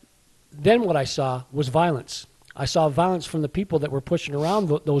then what I saw was violence. I saw violence from the people that were pushing around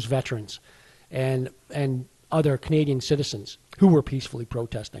those veterans and other Canadian citizens who were peacefully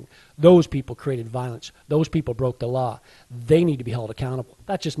protesting. Those people created violence. Those people broke the law. They need to be held accountable.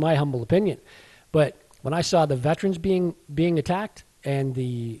 That's just my humble opinion. But when I saw the veterans being attacked and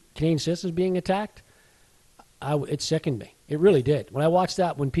the Canadian citizens being attacked, it sickened me. It really did. When I watched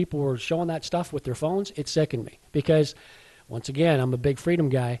that, when people were showing that stuff with their phones, it sickened me. Because, once again, I'm a big freedom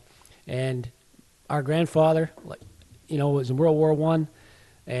guy. And our grandfather, was in World War I,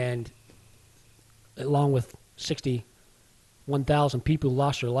 and along with 61,000 people who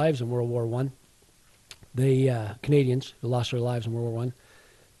lost their lives in World War I, the Canadians who lost their lives in World War I,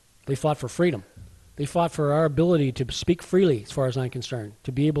 they fought for freedom. They fought for our ability to speak freely, as far as I'm concerned,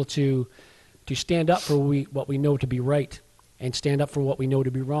 to be able to stand up for what we know to be right and stand up for what we know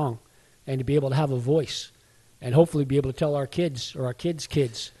to be wrong, and to be able to have a voice and hopefully be able to tell our kids or our kids'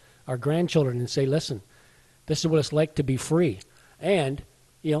 kids, our grandchildren, and say, listen, this is what it's like to be free. And,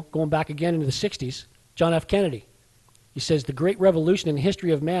 going back again into the 60s, John F. Kennedy, he says, the great revolution in the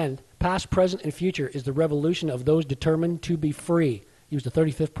history of man, past, present, and future, is the revolution of those determined to be free. He was the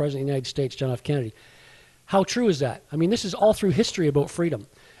 35th president of the United States, John F. Kennedy. How true is that? This is all through history about freedom.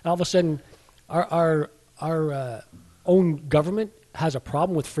 All of a sudden, our own government has a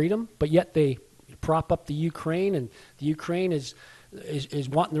problem with freedom, but yet they prop up the Ukraine, and the Ukraine is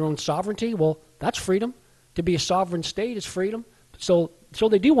wanting their own sovereignty. Well, that's freedom. To be a sovereign state is freedom. So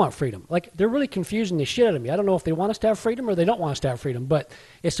they do want freedom. They're really confusing the shit out of me. I don't know if they want us to have freedom or they don't want us to have freedom, but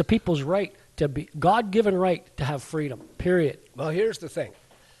it's the people's right to be, God-given right to have freedom, period. Well, here's the thing.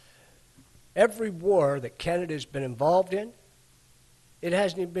 Every war that Canada's been involved in, it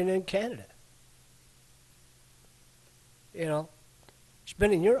hasn't even been in Canada. It's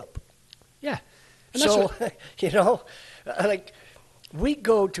been in Europe. Yeah. And so, we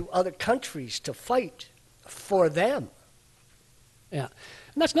go to other countries to fight for them. Yeah.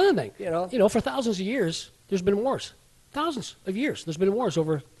 And that's another thing. For thousands of years, there's been wars. Thousands of years, there's been wars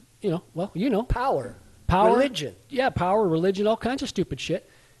over, Power. Religion. Yeah, power, religion, all kinds of stupid shit.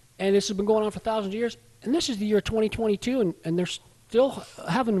 And this has been going on for thousands of years. And this is the year 2022, and there's still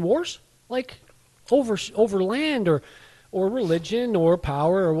having wars, like over land or religion or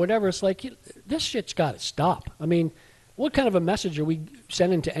power or whatever. It's like this shit's got to stop. I mean, what kind of a message are we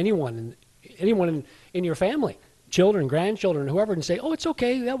sending to anyone in your family, children, grandchildren, whoever, and say, oh, it's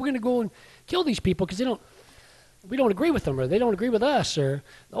okay, yeah, we're going to go and kill these people because we don't agree with them, or they don't agree with us, or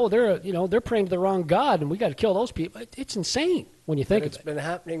oh, they're praying to the wrong God and we got to kill those people. It's insane when you think of it. It's been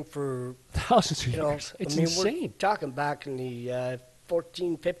happening for thousands of years. It's insane. We're talking back in the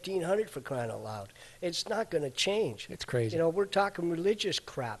 1500 for crying out loud. It's not going to change. It's crazy. We're talking religious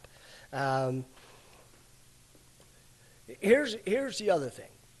crap. Here's the other thing.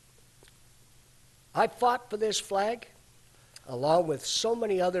 I fought for this flag along with so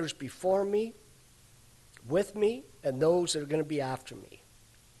many others before me, with me, and those that are going to be after me.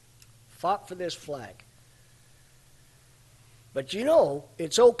 Fought for this flag. But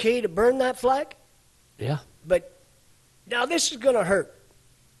it's okay to burn that flag? Yeah. But now this is going to hurt.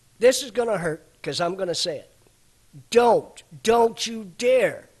 This is going to hurt because I'm going to say it. Don't you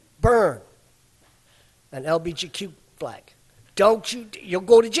dare burn an LBGQ flag. You'll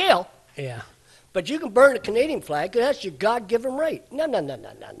go to jail. Yeah. But you can burn a Canadian flag, and that's your God-given right. No.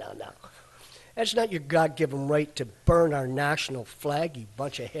 That's not your God-given right to burn our national flag, you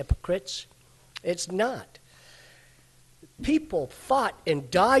bunch of hypocrites. It's not. People fought and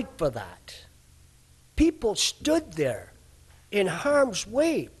died for that. People stood there in harm's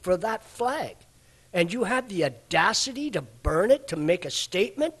way for that flag. And you have the audacity to burn it, to make a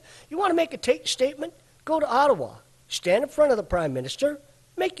statement? You want to make a statement? Go to Ottawa. Stand in front of the Prime Minister.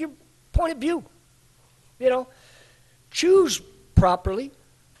 Make your point of view. Choose properly.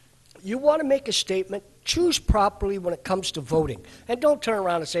 You want to make a statement, choose properly when it comes to voting. And don't turn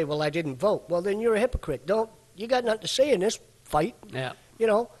around and say, well, I didn't vote. Well, then you're a hypocrite. You got nothing to say in this fight. Yeah.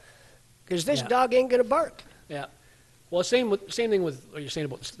 Because this dog ain't going to bark. Yeah. Well, same thing with what you're saying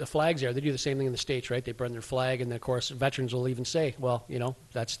about the flags there. They do the same thing in the States, right? They burn their flag, and then, of course, veterans will even say, well,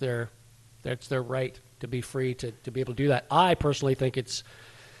 that's their right to be free to be able to do that. I personally think it's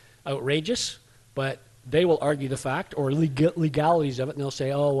outrageous, but they will argue the fact or legalities of it, and they'll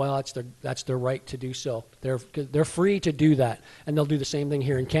say, "Oh, well, that's their right to do so. They're free to do that," and they'll do the same thing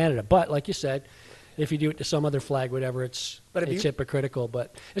here in Canada. But like you said, if you do it to some other flag, whatever, it's hypocritical.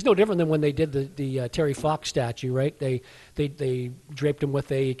 But it's no different than when they did the Terry Fox statue, right? They draped him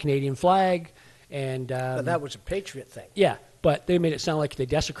with a Canadian flag, and but that was a patriot thing. Yeah. But they made it sound like they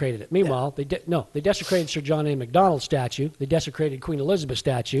desecrated it. Meanwhile, they desecrated Sir John A. Macdonald's statue. They desecrated Queen Elizabeth's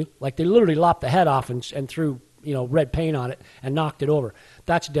statue. Like they literally lopped the head off and threw red paint on it and knocked it over.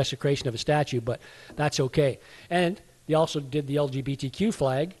 That's a desecration of a statue, but that's okay. And they also did the LGBTQ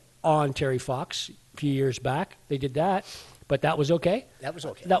flag on Terry Fox a few years back. They did that, but that was okay. That was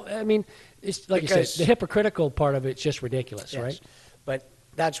okay. It's like you said, the hypocritical part of it's just ridiculous, yes. Right? But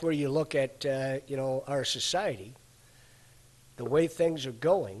that's where you look at our society. The way things are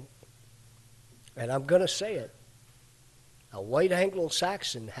going, and I'm going to say it, a white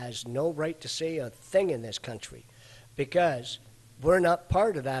Anglo-Saxon has no right to say a thing in this country because we're not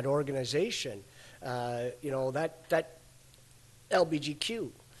part of that organization. That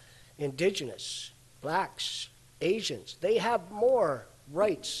LBGQ, Indigenous, blacks, Asians, they have more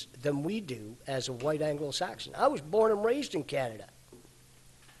rights than we do as a white Anglo-Saxon. I was born and raised in Canada.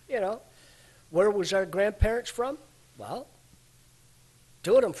 Where was our grandparents from? Well,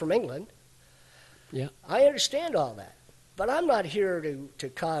 two of them from England. Yeah. I understand all that. But I'm not here to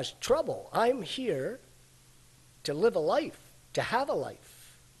cause trouble. I'm here to live a life, to have a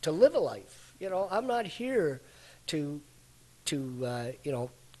life, to live a life. I'm not here to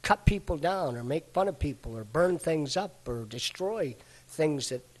cut people down or make fun of people or burn things up or destroy things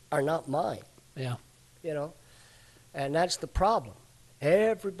that are not mine. Yeah. And that's the problem.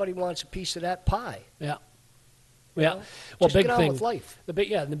 Everybody wants a piece of that pie. Yeah. Yeah. Well, big get on thing. with life. The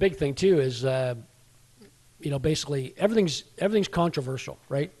big thing too is, basically everything's controversial,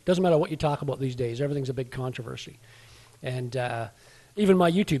 right? Doesn't matter what you talk about these days. Everything's a big controversy, and even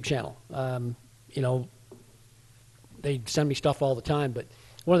my YouTube channel, they send me stuff all the time. But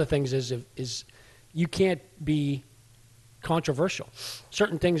one of the things is you can't be controversial.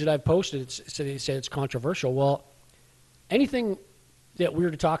 Certain things that I've posted, they say it's controversial. Well, anything that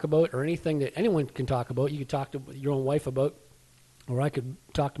we're to talk about or anything that anyone can talk about, you could talk to your own wife about, or I could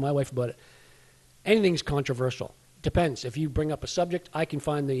talk to my wife about it. Anything's controversial. Depends. If you bring up a subject, I can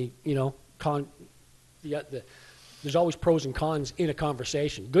find there's always pros and cons in a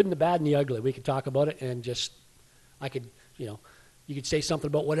conversation. Good and the bad and the ugly. We could talk about it and you could say something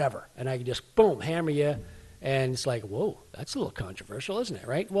about whatever, and I could just, boom, hammer you, and it's like, whoa, that's a little controversial, isn't it,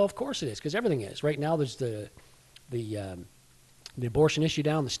 right? Well, of course it is, because everything is. Right now there's the the abortion issue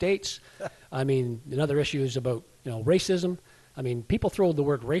down in the States. I mean, another issue is about, racism. I mean, people throw the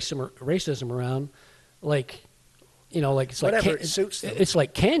word racism around like, like it's like Whatever it suits them. it's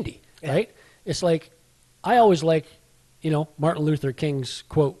like candy, Yeah. right? It's like, I always like, Martin Luther King's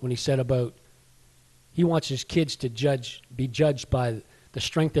quote when he said about he wants his kids to be judged by the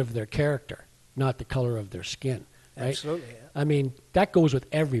strength of their character, not the color of their skin, right? Absolutely. Yeah. I mean, that goes with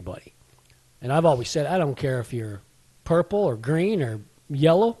everybody. And I've always said, I don't care if you're purple or green or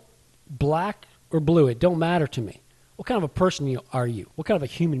yellow, black or blue. It don't matter to me. What kind of a person are you? What kind of a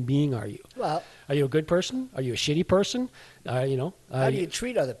human being are you? Well, Are you a good person? Are you a shitty person? how do you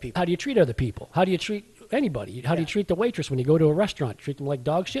treat other people? How do you treat other people? How do you treat anybody? How do you treat the waitress when you go to a restaurant? Treat them like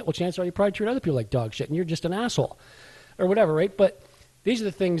dog shit? Well, chances are you probably treat other people like dog shit, and you're just an asshole, or whatever, right? But these are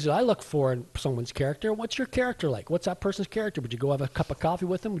the things that I look for in someone's character. What's your character like? What's that person's character? Would you go have a cup of coffee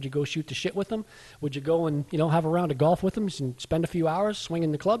with them? Would you go shoot the shit with them? Would you go and have a round of golf with them and spend a few hours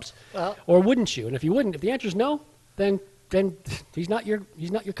swinging the clubs? Well, Or wouldn't you? And if you wouldn't, if the answer is no, then he's not your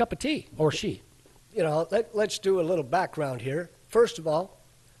cup of tea, or she. let's do a little background here. First of all,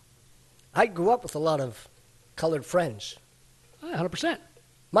 I grew up with a lot of colored friends. 100%.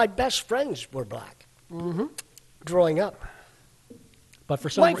 My best friends were black Mm-hmm. growing up. But for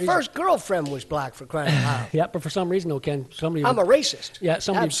some My reason, first girlfriend was black, for crying out loud. yeah. But for some reason, though, Ken, somebody I'm a racist. yeah,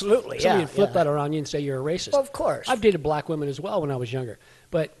 somebody Absolutely. somebody Yeah, would flip yeah. that around you and say you're a racist. Well, of course. I've dated black women as well when I was younger,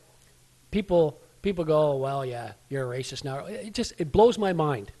 but people go, well, yeah, you're a racist now. It blows my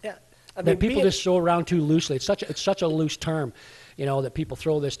mind Yeah. I that people being- just throw around too loosely. It's such a loose term, that people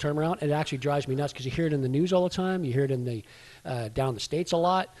throw this term around. It actually drives me nuts because you hear it in the news all the time. You hear it in the down in the States a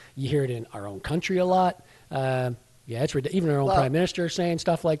lot. You hear it in our own country a lot. Yeah, it's even our own Well- prime minister saying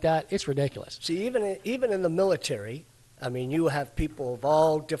stuff like that. It's ridiculous. See, even in the military, I mean, you have people of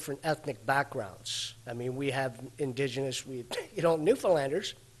all different ethnic backgrounds. I mean, we have indigenous,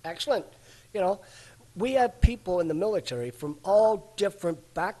 Newfoundlanders, excellent. We have people in the military from all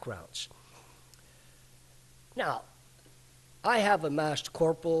different backgrounds. Now, I have a masked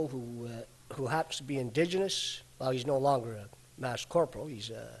corporal who happens to be indigenous. Well, he's no longer a masked corporal.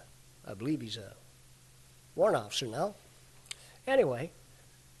 I believe he's a warrant officer now. Anyway,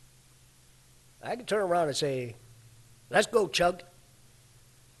 I can turn around and say, let's go, Chug.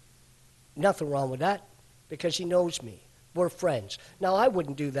 Nothing wrong with that because he knows me. We're friends. Now, I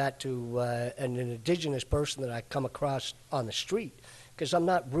wouldn't do that to an indigenous person that I come across on the street because I'm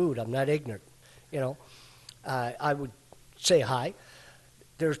not rude. I'm not ignorant. I would say hi.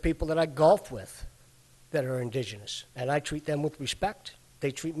 There's people that I golf with that are indigenous, and I treat them with respect.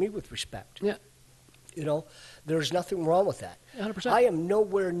 They treat me with respect. Yeah, There's nothing wrong with that. 100%. I am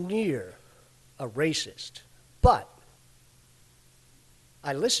nowhere near a racist, but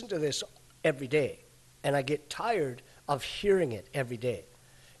I listen to this every day, and I get tired of hearing it every day.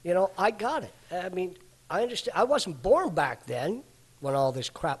 I got it. I mean, I understand. I wasn't born back then when all this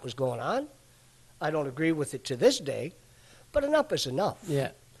crap was going on. I don't agree with it to this day, but enough is enough.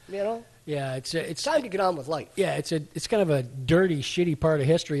 Yeah. Yeah, It's time to get on with life. Yeah, it's kind of a dirty, shitty part of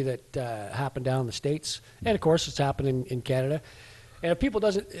history that happened down in the States, and of course it's happening in Canada. And if people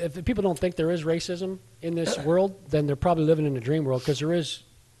don't think there is racism in this world, then they're probably living in a dream world because there is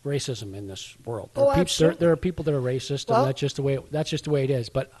racism in this world. Absolutely. There are people that are racist, Well- and that's just the way it is.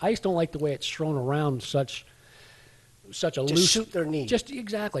 But I just don't like the way it's thrown around such a To loose suit their needs.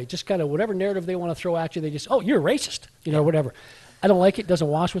 Just kind of whatever narrative they want to throw at you, they just you're racist, whatever. I don't like it. Doesn't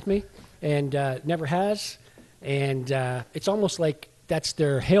wash with me, and never has. And it's almost like that's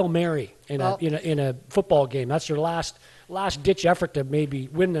their Hail Mary in a football game. That's their last ditch effort to maybe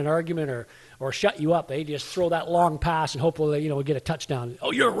win an argument or shut you up. They just throw that long pass and hopefully get a touchdown.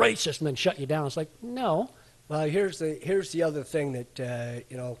 Oh, you're racist, and then shut you down. It's like no. Well, here's the other thing that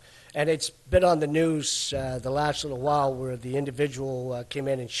and it's been on the news the last little while where the individual came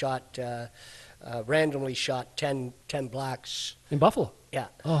in and randomly shot 10 blacks. In Buffalo. Yeah.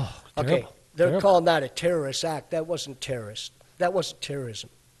 Oh, Okay. terrible. They're Terrible. calling that a terrorist act. That wasn't terrorist. That wasn't terrorism.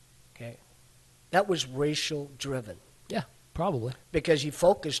 Okay. That was racial driven Yeah, probably. because he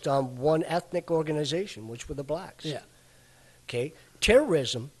focused on one ethnic organization, which were the blacks. Yeah. Okay.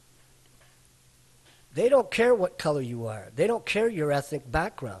 Terrorism. They don't care what color you are. They don't care your ethnic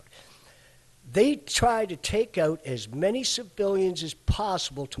background. They try to take out as many civilians as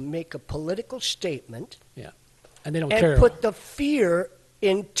possible to make a political statement Yeah. And they don't and care. put the fear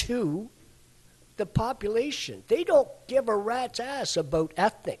into the population. They don't give a rat's ass about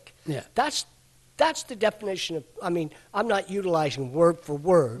ethnic. Yeah. That's the definition of, I mean, I'm not utilizing word for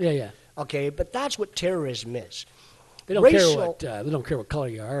word. Yeah, yeah. Okay, but that's what terrorism is. They don't care what color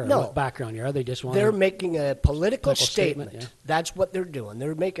you are or No. what background you are. They just want They're to making a political statement, statement. yeah. That's what they're doing.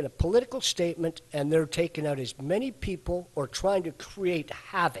 They're making a political statement, and they're taking out as many people or trying to create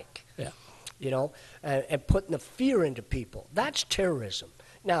havoc, yeah. and putting the fear into people. That's terrorism.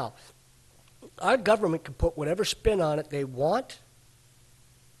 Now, our government can put whatever spin on it they want,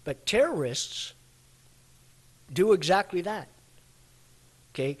 but terrorists do exactly that.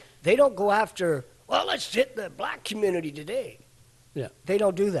 Okay? They don't go after, well, let's hit the black community today. Yeah. They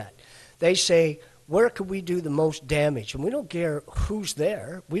don't do that. They say, where can we do the most damage? And we don't care who's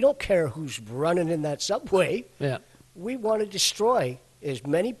there. We don't care who's running in that subway. Yeah. We want to destroy as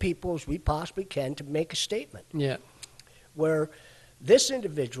many people as we possibly can to make a statement. Yeah. Where this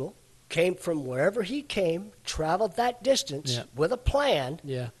individual came from wherever he came, traveled that distance Yeah. with a plan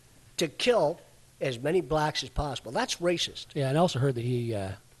Yeah. to kill as many blacks as possible. That's racist. Yeah, and I also heard that he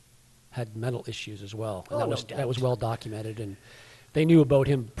had mental issues as well. And Oh, that no was doubt. that was well documented, and they knew about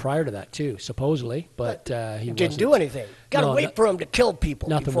him prior to that too, supposedly. But he Didn't wasn't. do anything. Got to No, wait for him to kill people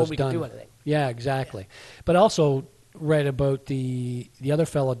Nothing before was we done. can do anything. Yeah, exactly. But also read about the other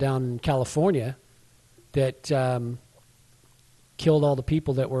fellow down in California that killed all the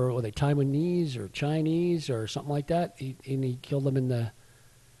people that were they Taiwanese or Chinese or something like that. And he killed them in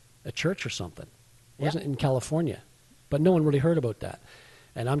a church or something. It wasn't in California, but no one really heard about that.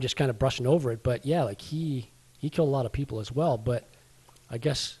 And I'm just kind of brushing over it. But yeah, like he killed a lot of people as well. But I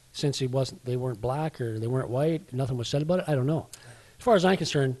guess since they weren't black or they weren't white, nothing was said about it. I don't know. As far as I'm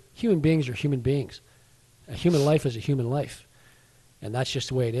concerned, human beings are human beings. A human life is a human life, and that's just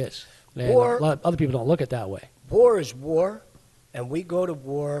the way it is. And a lot of other people don't look at it that way. War is war, and we go to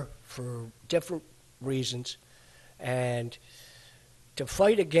war for different reasons. And to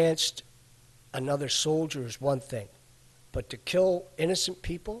fight against another soldier is one thing, but to kill innocent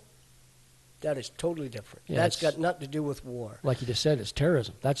people, that is totally different. Yeah, That's it's- got nothing to do with war. Like you just said, it's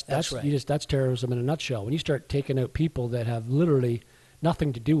terrorism. That's right. That's terrorism in a nutshell. When you start taking out people that have literally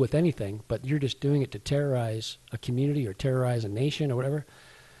nothing to do with anything, but you're just doing it to terrorize a community or terrorize a nation or whatever,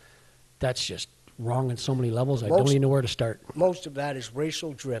 that's just wrong on so many levels. I don't even know where to start. Most of that is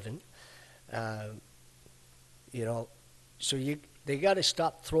racial driven. So they got to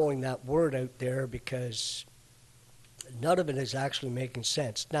stop throwing that word out there because none of it is actually making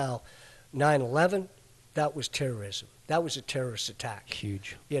sense. Now, 9/11, that was terrorism. That was a terrorist attack.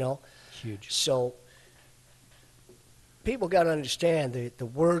 Huge. Huge. So people got to understand that the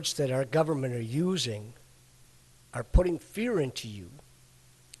words that our government are using are putting fear into you,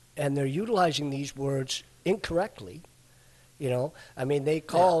 and they're utilizing these words incorrectly. I mean, they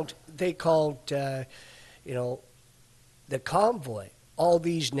called the convoy all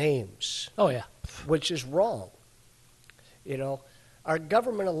these names, Oh yeah. which is wrong. Our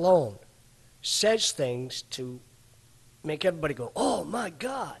government alone says things to make everybody go, "Oh my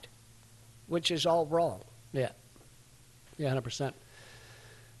God," which is all wrong. Yeah. Yeah, 100%.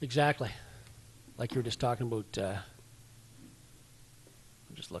 Exactly. Like you were just talking about. I'm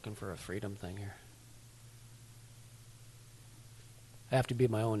just looking for a freedom thing here. I have to be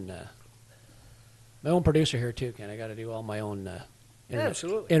my own producer here too, Ken. I got to do all my own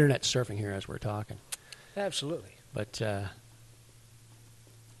Absolutely. internet surfing here as we're talking. Absolutely. But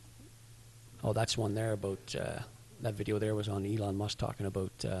that's one there about that video. There was on Elon Musk talking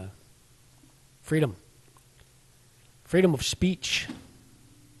about freedom of speech,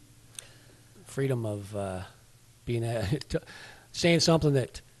 freedom of being saying something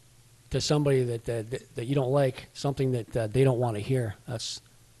that to somebody that you don't like, something that they don't want to hear.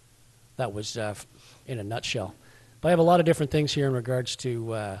 That was in a nutshell. But I have a lot of different things here in regards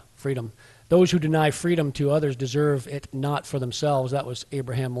to freedom. Those who deny freedom to others deserve it not for themselves. That was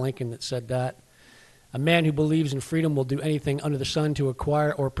Abraham Lincoln that said that. A man who believes in freedom will do anything under the sun to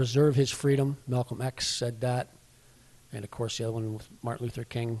acquire or preserve his freedom. Malcolm X said that. And, of course, the other one with Martin Luther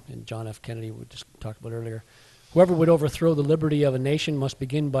King and John F. Kennedy we just talked about earlier. Whoever would overthrow the liberty of a nation must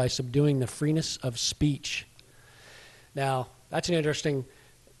begin by subduing the freeness of speech. Now, that's an interesting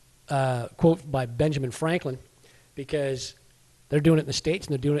quote by Benjamin Franklin, because they're doing it in the States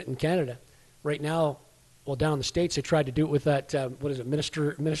and they're doing it in Canada. Right now, well, down in the States, they tried to do it with that,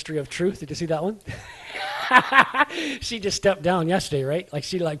 Ministry of Truth. Did you see that one? She just stepped down yesterday, right? Like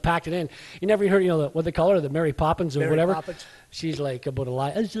she packed it in. You never heard, what they call her, the Mary Poppins or Mary whatever? Poppins. She's like about a lie.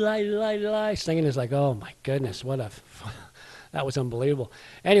 It's a lie, lie, lie. Singing is like, oh my goodness, that was unbelievable.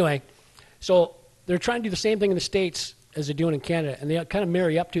 Anyway, so they're trying to do the same thing in the States as they're doing in Canada, and they kind of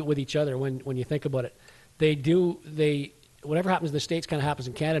marry up to it with each other when you think about it. Whatever happens in the States kind of happens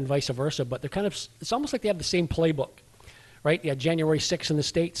in Canada and vice versa, but it's almost like they have the same playbook, right? They had January 6th in the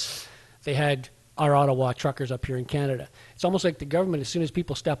States. They had our Ottawa truckers up here in Canada. It's almost like the government, as soon as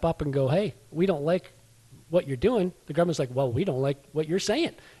people step up and go, hey, we don't like what you're doing, the government's like, well, we don't like what you're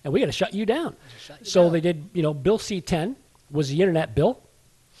saying, and we got to shut you down. So they did, Bill C-10 was the internet bill,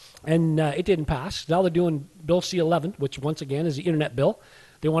 and it didn't pass. Now they're doing Bill C-11, which once again is the internet bill.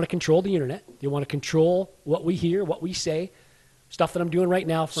 They want to control the internet. They want to control what we hear, what we say, stuff that I'm doing right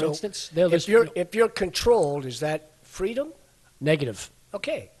now, for instance. If you're controlled, is that freedom? Negative.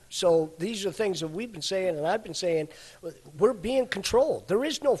 Okay. So these are things that we've been saying and I've been saying. We're being controlled. There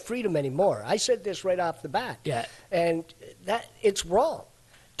is no freedom anymore. I said this right off the bat. Yeah. And that it's wrong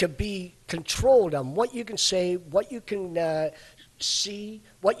to be controlled on what you can say, what you can see,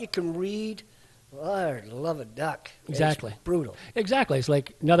 what you can read. Lord, love a duck. Exactly. It's brutal. Exactly. It's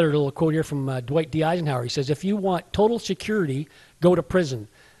like another little quote here from Dwight D. Eisenhower. He says, if you want total security, go to prison.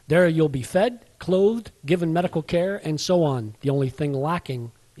 There you'll be fed, clothed, given medical care, and so on. The only thing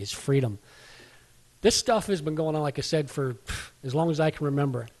lacking is freedom. This stuff has been going on, like I said, for as long as I can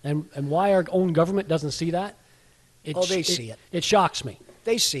remember. And why our own government doesn't see that? They see it. It shocks me.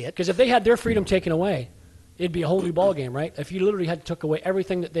 They see it. Because if they had their freedom taken away, it'd be a whole new ballgame, right? If you literally had took away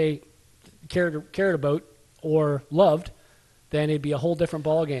everything that they cared about or loved, then it'd be a whole different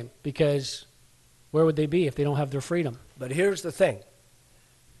ballgame. Because where would they be if they don't have their freedom? But here's the thing.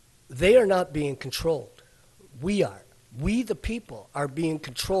 They are not being controlled. We are. We, the people, are being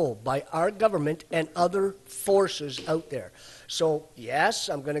controlled by our government and other forces out there. So, yes,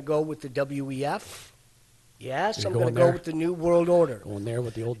 I'm going to go with the WEF. Yes, I'm going to go with the New World Order. Going there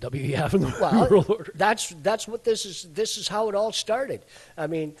with the old WEF and the New World Order. That's what this is. This is how it all started. I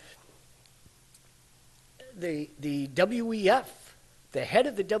mean, the WEF, the head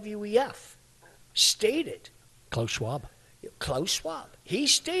of the WEF, stated. Klaus Schwab. He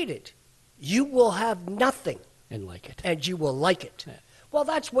stated, you will have nothing. And like it. And you will like it. Yeah. Well,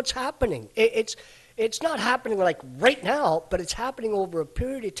 that's what's happening. It's not happening like right now, but it's happening over a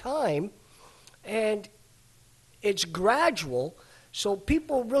period of time, and it's gradual, so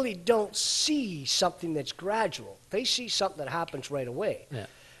people really don't see something that's gradual. They see something that happens right away. Yeah.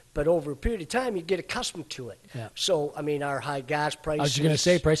 But over a period of time, you get accustomed to it. Yeah. So, I mean, our high gas prices. I was going to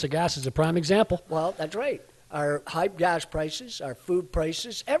say price of gas is a prime example. Well, that's right. Our high gas prices, our food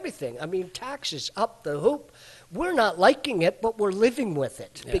prices, everything. I mean, taxes up the hoop. We're not liking it, but we're living with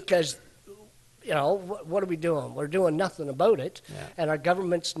it because, what are we doing? We're doing nothing about it, and our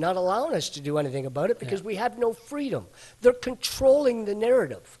government's not allowing us to do anything about it because we have no freedom. They're controlling the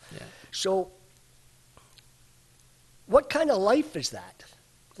narrative. Yeah. So what kind of life is that?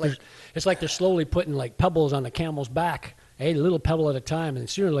 It's like they're slowly putting like pebbles on the camel's back. A little pebble at a time, and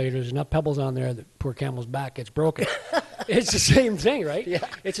sooner or later there's enough pebbles on there that poor camel's back gets broken. It's the same thing, right? Yeah.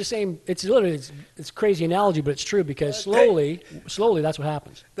 It's the same. It's literally it's a crazy analogy, but it's true because slowly that's what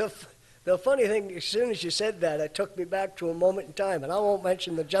happens. The funny thing, as soon as you said that, it took me back to a moment in time, and I won't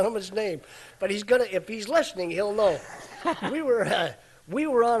mention the gentleman's name, but if he's listening, he'll know. we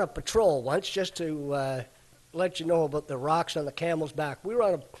were on a patrol once, just to let you know about the rocks on the camel's back. We were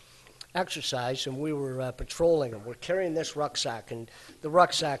on a exercise, and we were patrolling, and we're carrying this rucksack, and the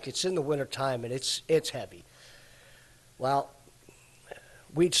rucksack, it's in the wintertime, and it's heavy. Well,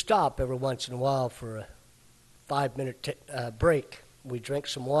 we'd stop every once in a while for a 5-minute break. We'd drink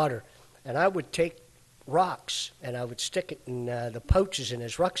some water, and I would take rocks, and I would stick it in the pouches in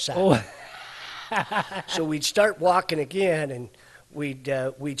his rucksack. Oh. So we'd start walking again, and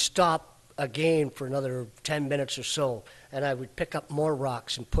we'd stop again for another 10 minutes or so, and I would pick up more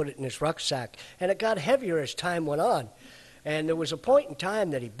rocks and put it in his rucksack, and it got heavier as time went on. And there was a point in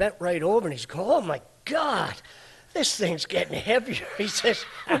time that he bent right over and he's going, oh my God, this thing's getting heavier. He says,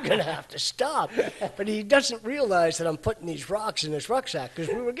 we're going to have to stop. But he doesn't realize that I'm putting these rocks in his rucksack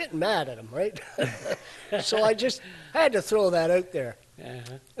because we were getting mad at him, right? So I had to throw that out there.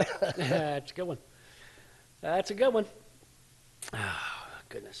 That's a good one. That's a good one. Oh,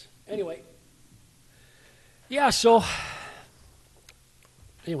 goodness. Anyway. Yeah, so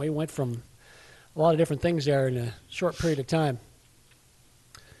we went from a lot of different things there in a short period of time.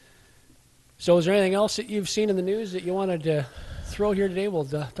 So is there anything else that you've seen in the news that you wanted to throw here today? We'll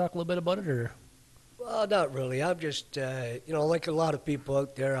talk a little bit about it, or? Well, not really. I'm just, like a lot of people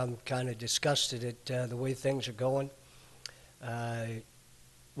out there, I'm kind of disgusted at the way things are going.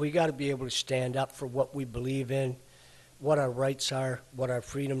 We got to be able to stand up for what we believe in, what our rights are, what our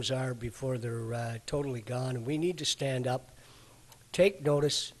freedoms are before they're totally gone. And we need to stand up, take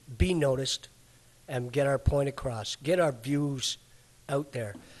notice, be noticed, and get our point across, get our views out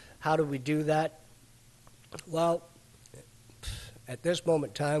there. How do we do that? Well, at this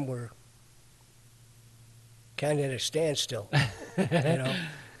moment in time, we're kind of at a standstill.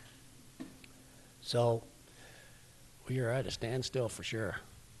 So We are at a standstill for sure.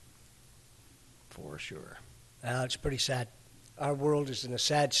 For sure. it's pretty sad. Our world is in a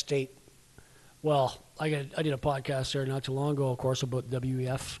sad state. Well, I did a podcast there not too long ago, of course, about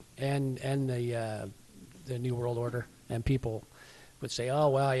WEF and the New World Order, and people would say, "Oh,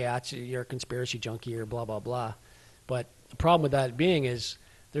 well, yeah, you're a conspiracy junkie," or blah blah blah. But the problem with that being is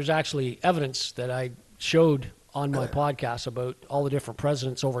there's actually evidence that I showed on my podcast about all the different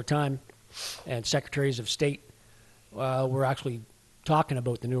presidents over time and secretaries of state were actually talking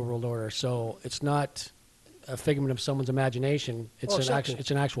about the New World Order. So it's not a figment of someone's imagination. It's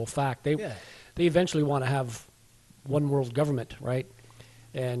it's an actual fact. They eventually want to have one world government, right?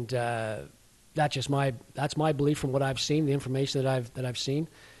 And that's my belief from what I've seen, the information that I've seen,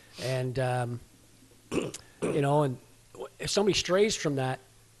 and and if somebody strays from that,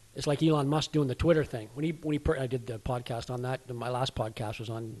 it's like Elon Musk doing the Twitter thing. I did the podcast on that. My last podcast was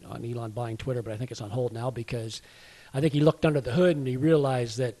on Elon buying Twitter, but I think it's on hold now because I think he looked under the hood and he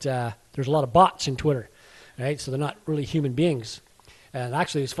realized that there's a lot of bots in Twitter, right? So they're not really human beings. And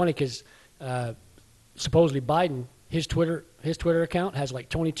actually, it's funny because supposedly Biden, his Twitter account has like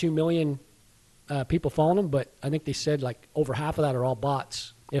 22 million people following him, but I think they said like over half of that are all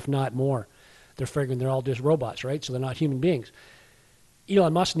bots, if not more. They're figuring they're all just robots, right? So they're not human beings.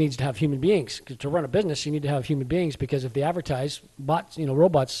 Elon Musk needs to have human beings. 'Cause to run a business, you need to have human beings because if they advertise bots,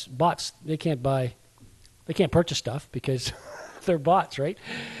 bots, they can't purchase stuff because they're bots, right?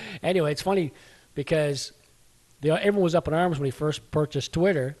 Anyway, it's funny because everyone was up in arms when he first purchased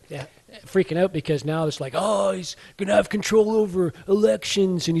Twitter, freaking out because now it's like, oh, he's going to have control over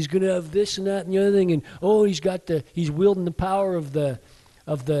elections and he's going to have this and that and the other thing, and oh, he's wielding the power of the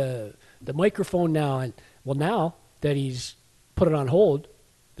microphone now. And well, now that he's put it on hold,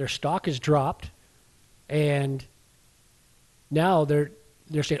 their stock has dropped, and now they're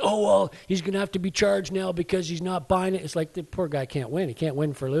saying, oh, well, he's going to have to be charged now because he's not buying it. It's like the poor guy can't win. He can't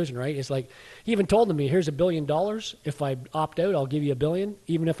win for losing, right? It's like he even told me, here's $1 billion. If I opt out, I'll give you $1 billion.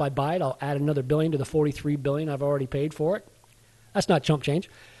 Even if I buy it, I'll add another $1 billion to the $43 billion I've already paid for it. That's not chump change.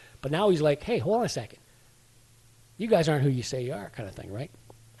 But now he's like, hey, hold on a second. You guys aren't who you say you are, kind of thing, right?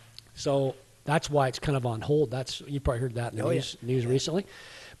 So that's why it's kind of on hold. You probably heard that in the news recently.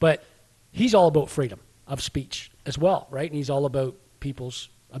 But he's all about freedom of speech as well, right? And he's all about people's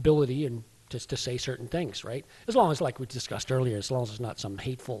ability and just to say certain things, right? As long as, like we discussed earlier, as long as it's not some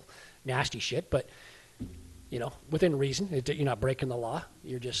hateful, nasty shit, but, within reason. You're not breaking the law.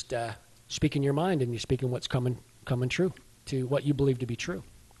 You're just speaking your mind, and you're speaking what's coming true, to what you believe to be true.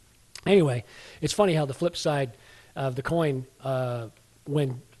 Anyway, it's funny how the flip side of the coin,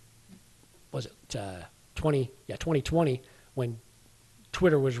 when was it 2020, when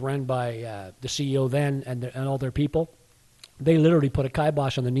Twitter was run by the CEO then and all their people, they literally put a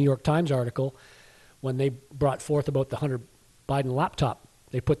kibosh on the New York Times article when they brought forth about the Hunter Biden laptop.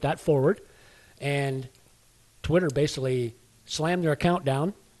 They put that forward, and Twitter basically slammed their account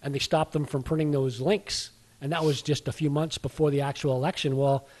down, and they stopped them from printing those links. And that was just a few months before the actual election.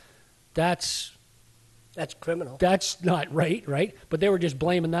 Well, that's criminal. That's not right? But they were just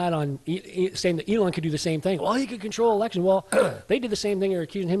blaming that on saying that Elon could do the same thing. Well, he could control election. Well, they did the same thing they're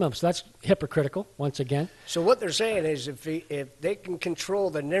accusing him of. So that's hypocritical, once again. So what they're saying is if they can control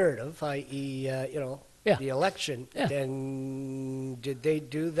the narrative, i.e., the election, then did they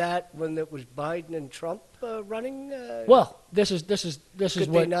do that when it was Biden and Trump running? Well, this is what.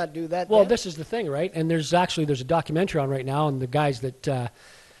 Could they not do that? Well, then? this is the thing, right? And there's a documentary on right now, and the guy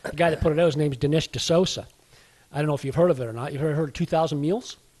that put it out, his name is Dinesh D'Souza. I don't know if you've heard of it or not. You've heard of 2,000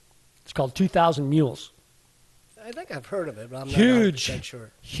 Mules? It's called 2,000 Mules. I think I've heard of it, but I'm not 100%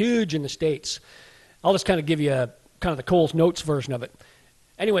 sure. Huge in the States. I'll just kind of give you the Cole's Notes version of it.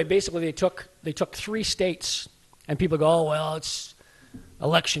 Anyway, basically they took 3 states, and people go, oh, well, it's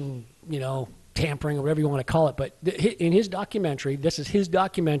election, tampering or whatever you want to call it. But in his documentary, this is his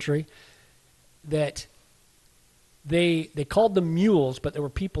documentary, that they called them mules, but there were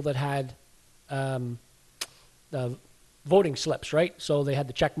people that had voting slips, right? So they had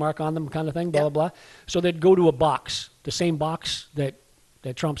the check mark on them, kind of thing, blah, blah, blah. So they'd go to a box, the same box that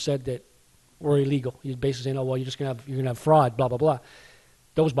Trump said that were illegal. He's basically saying, oh, well, you're gonna have fraud, blah, blah, blah.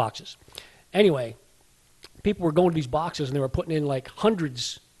 Those boxes. Anyway, people were going to these boxes and they were putting in like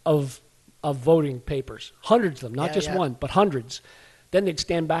hundreds of voting papers, hundreds of them, not just one, but hundreds. Then they'd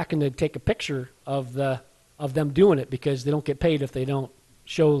stand back and they'd take a picture of them doing it because they don't get paid if they don't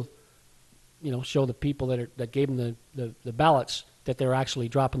show the people that gave them the ballots that they're actually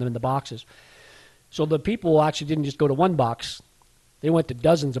dropping them in the boxes. So the people actually didn't just go to one box. They went to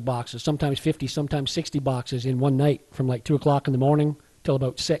dozens of boxes, sometimes 50, sometimes 60 boxes in one night from like 2 o'clock in the morning till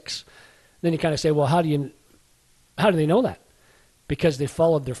about 6. Then you kind of say, well, how do they know that? Because they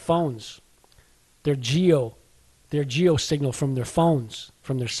followed their phones, their geo signal from their phones,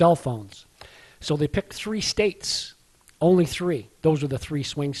 from their cell phones. So they picked 3 states, only 3. Those were the 3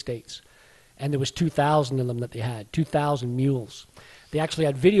 swing states. And there was 2,000 of them that they had, 2,000 mules. They actually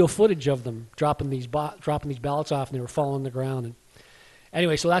had video footage of them dropping these ballots off, and they were falling on the ground. And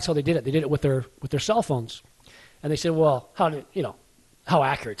anyway, so that's how they did it. They did it with their cell phones. And they said, well, how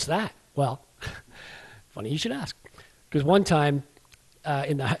accurate's that? Well, funny you should ask. Because one time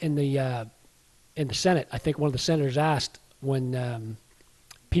in the Senate, I think one of the senators asked when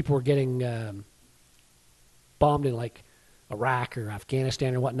people were getting bombed in like Iraq or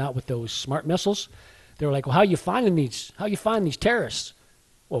Afghanistan or whatnot with those smart missiles. They were like, well, how are you finding these? How you find these terrorists?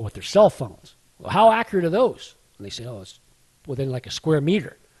 Well, with their cell phones. Well, how accurate are those? And they say, oh, it's within like a square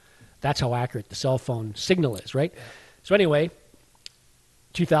meter. That's how accurate the cell phone signal is, right? Yeah. So anyway,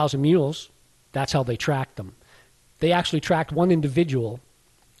 2,000 mules, that's how they tracked them. They actually tracked one individual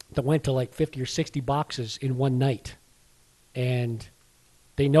that went to like 50 or 60 boxes in one night. And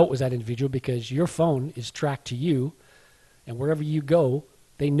they know it was that individual because your phone is tracked to you, and wherever you go,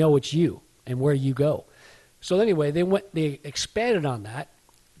 they know it's you and where you go. So anyway, they expanded on that.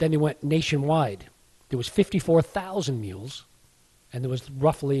 Then they went nationwide. There was 54,000 mules, and there was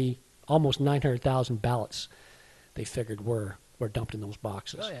roughly almost 900,000 ballots they figured were dumped in those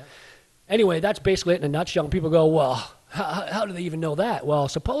boxes. Oh, yeah. Anyway, that's basically it in a nutshell. And people go, well, how do they even know that? Well,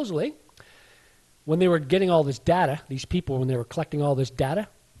 supposedly, when they were getting all this data, these people, when they were collecting all this data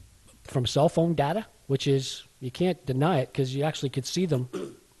from cell phone data, which is, you can't deny it because you actually could see them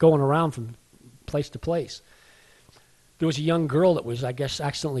going around from place to place. There was a young girl that was, I guess,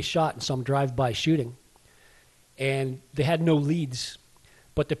 accidentally shot in some drive-by shooting, and they had no leads.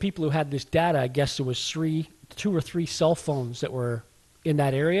 But the people who had this data, I guess there was 2 or 3 cell phones that were in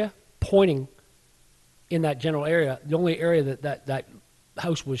that area, pointing in that general area, the only area that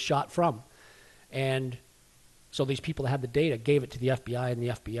house was shot from. And so these people that had the data gave it to the FBI, and the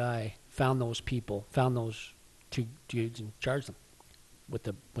FBI found those people, found those 2 dudes, and charged them with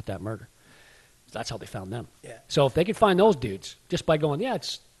that murder. So that's how they found them. Yeah. So if they could find those dudes just by going, yeah,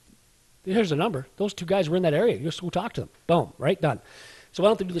 here's the number. Those 2 guys were in that area. You just go talk to them. Boom, right, done. So why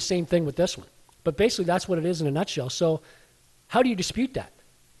don't they do the same thing with this one? But basically that's what it is in a nutshell. So how do you dispute that?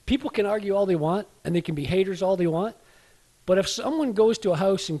 People can argue all they want, and they can be haters all they want. But if someone goes to a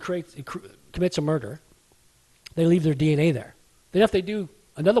house and commits a murder, they leave their DNA there. Then if they do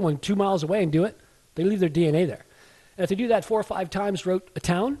another one 2 miles away and do it, they leave their DNA there. And if they do that 4 or 5 times throughout a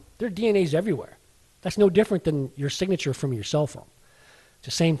town, their DNA's everywhere. That's no different than your signature from your cell phone. It's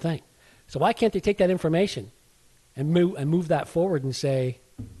the same thing. So why can't they take that information and move that forward and say,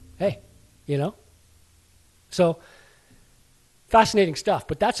 hey, So fascinating stuff.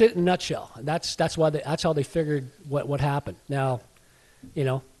 But that's it in a nutshell. That's how they figured what happened. Now,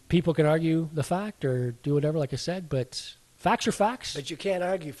 people can argue the fact or do whatever, like I said, but facts are facts. But you can't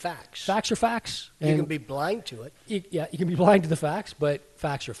argue facts. Facts are facts. You can be blind to it. You can be blind to the facts, but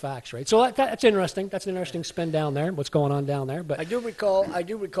facts are facts, right? So that's interesting. That's an interesting spin down there, what's going on down there. But I do recall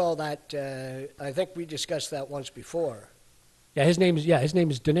that, I think we discussed that once before. Yeah, his name is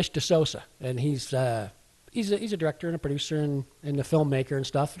Dinesh D'Souza, and he's a director and a producer and a filmmaker and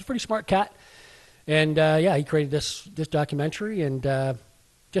stuff. He's a pretty smart cat. And, he created this documentary, and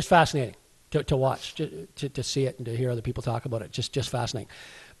just fascinating to watch, to see it and to hear other people talk about it. Just fascinating.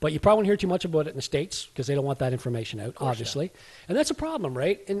 But you probably won't hear too much about it in the States because they don't want that information out, obviously. Not. And that's a problem,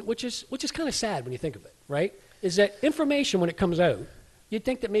 right? And which is kind of sad when you think of it, right? Is that information, when it comes out, you'd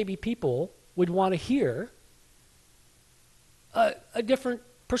think that maybe people would want to hear a different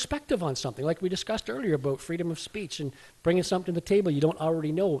perspective on something, like we discussed earlier about freedom of speech and bringing something to the table you don't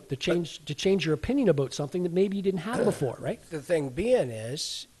already know, to change your opinion about something that maybe you didn't have before, right? The thing being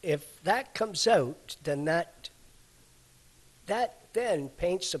is, if that comes out, then that then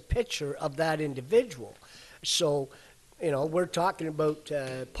paints a picture of that individual. So, we're talking about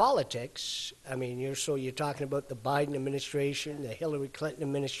politics. I mean, you're talking about the Biden administration, the Hillary Clinton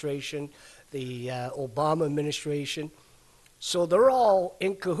administration, the Obama administration. So they're all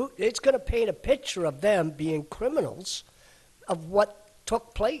in cahoots. It's going to paint a picture of them being criminals of what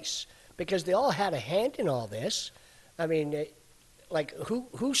took place because they all had a hand in all this. I mean,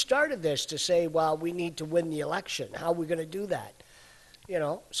 who started this to say, well, we need to win the election? How are we going to do that?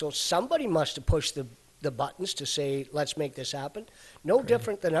 So somebody must have pushed the buttons to say, let's make this happen. No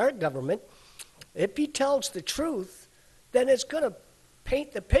different than our government. If he tells the truth, then it's going to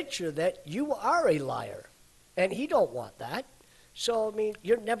paint the picture that you are a liar. And he don't want that. So, I mean,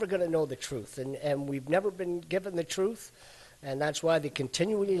 you're never going to know the truth. And we've never been given the truth. And that's why they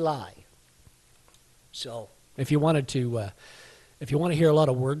continually lie. So if you wanted to, if you want to hear a lot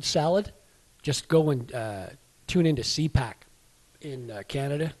of word salad, just go and tune into CPAC in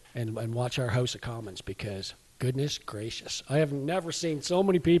Canada and watch our House of Commons, because goodness gracious, I have never seen so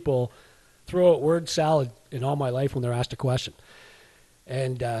many people throw out word salad in all my life when they're asked a question.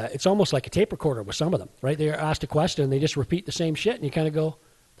 And it's almost like a tape recorder with some of them, right? They're asked a question and they just repeat the same shit, and you kind of go,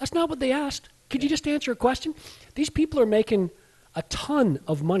 that's not what they asked. Could you just answer a question? These people are making a ton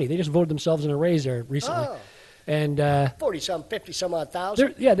of money. They just voted themselves in a raise there recently. Oh. And 40-some, 50-some odd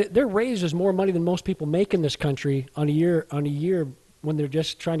thousand. their raise is more money than most people make in this country on a year when they're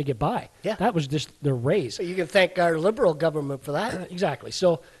just trying to get by. Yeah. That was just their raise. So you can thank our Liberal government for that. Exactly.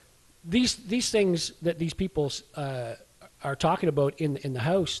 So these things that these people are talking about in the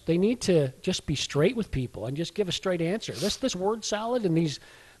House, they need to just be straight with people and just give a straight answer. This word salad and these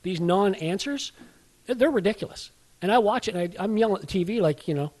non-answers, they're ridiculous. And I watch it, and I'm yelling at the TV like,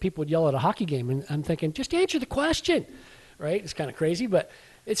 people would yell at a hockey game, and I'm thinking, just answer the question, right? It's kind of crazy, but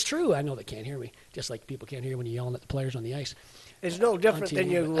it's true. I know they can't hear me, just like people can't hear when you're yelling at the players on the ice. It's no different than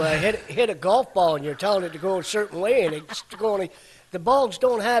TV, you hit a golf ball and you're telling it to go a certain way, and it's going. The balls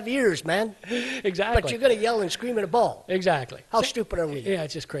don't have ears, man. Exactly. But you're going to yell and scream at a ball. Exactly. How stupid are we? Yeah,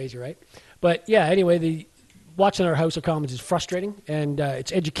 it's just crazy, right? But yeah, anyway, watching our House of Commons is frustrating, and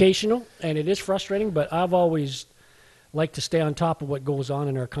it's educational, and it is frustrating, but I've always liked to stay on top of what goes on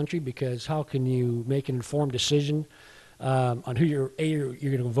in our country, because how can you make an informed decision on who you're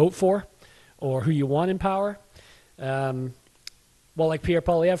going to vote for or who you want in power? Well, like Pierre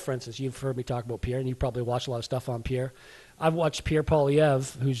Poilievre, for instance. You've heard me talk about Pierre, and you probably watched a lot of stuff on Pierre. I've watched Pierre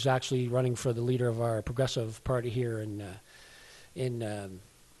Poilievre, who's actually running for the leader of our Progressive Party here in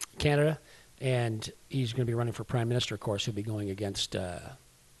Canada, and he's going to be running for Prime Minister, of course. He'll be going against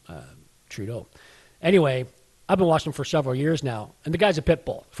Trudeau. Anyway, I've been watching him for several years now, and the guy's a pit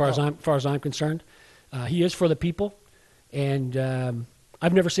bull, as far as I'm concerned. He is for the people, and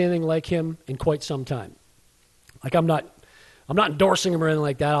I've never seen anything like him in quite some time. Like, I'm not endorsing him or anything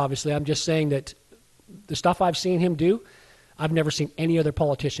like that, obviously. I'm just saying that the stuff I've seen him do, I've never seen any other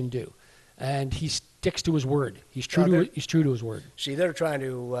politician do. And he sticks to his word. He's true to his word. See, they're trying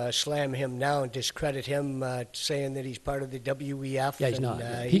to slam him now and discredit him, saying that he's part of the WEF. Yeah, he's not.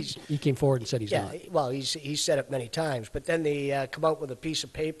 He came forward and said he's not. Well, he's said it many times. But then they come out with a piece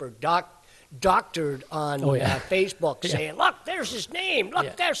of paper doctored on Facebook saying, look, there's his name.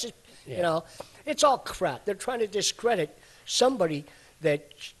 Look, there's his, it's all crap. They're trying to discredit somebody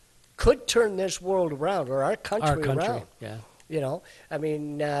that could turn this world around, or our country around. Yeah. I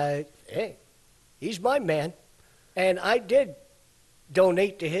mean, hey, he's my man. And I did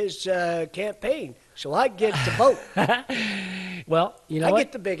donate to his campaign, so I get to vote. Well, I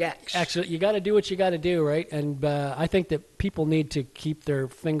get the big X. Actually, you got to do what you got to do, right? And I think that people need to keep their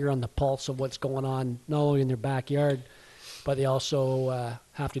finger on the pulse of what's going on, not only in their backyard, but they also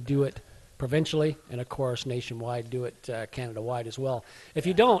have to do it provincially and, of course, nationwide, do it Canada-wide as well. If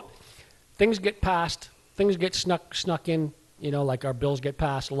you don't, things get passed, things get snuck in, like our bills get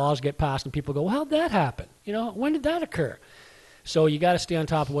passed, laws get passed, and people go, well, how'd that happen? When did that occur? So you got to stay on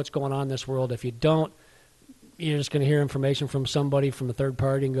top of what's going on in this world. If you don't, you're just going to hear information from somebody from a third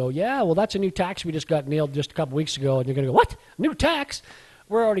party and go, yeah, well, that's a new tax we just got nailed just a couple weeks ago. And you're going to go, what? New tax?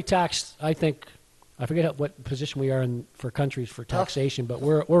 We're already taxed, I think. I forget what position we are in for countries for taxation, but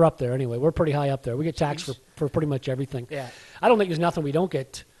we're up there anyway. We're pretty high up there. We get taxed for pretty much everything. Yeah. I don't think there's anything we don't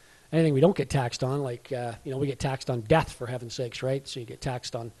get taxed on. Like, we get taxed on death, for heaven's sakes, right? So you get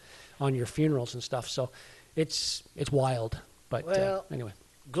taxed on your funerals and stuff. So it's wild. But anyway.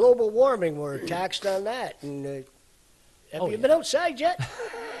 Global warming, we're taxed on that. And have you been outside yet?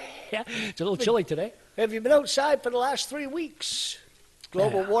 Yeah, it's a little chilly today. Have you been outside for the last 3 weeks?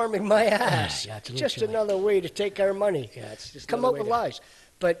 Global warming, my ass. Yeah, it's a little just chilly. another way to take our money. Yeah, it's just come another up way with to lies.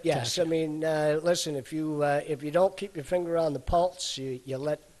 But yes, tax I mean, listen, if you don't keep your finger on the pulse, you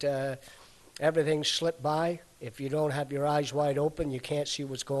let everything slip by. If you don't have your eyes wide open, you can't see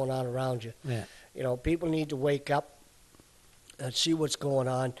what's going on around you. Yeah. People need to wake up and see what's going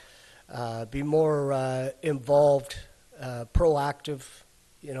on, be more involved, proactive,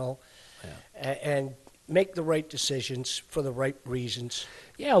 and make the right decisions for the right reasons.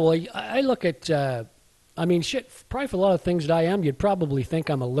 Yeah, well, I look at, probably for a lot of things that I am, you'd probably think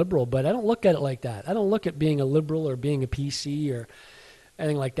I'm a liberal, but I don't look at it like that. I don't look at being a liberal or being a PC or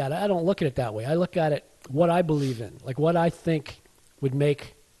anything like that. I don't look at it that way. I look at it what I believe in, like what I think would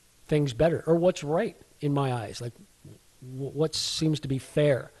make things better, or what's right in my eyes, like what seems to be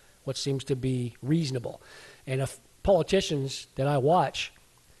fair, what seems to be reasonable. And if politicians that I watch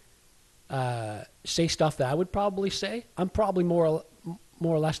say stuff that I would probably say, I'm probably more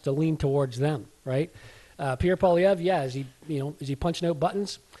more or less to lean towards them, right? Pierre Poilievre, yeah, is he punching out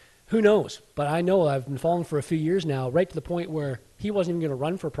buttons? Who knows? But I know I've been following for a few years now, right to the point where he wasn't even going to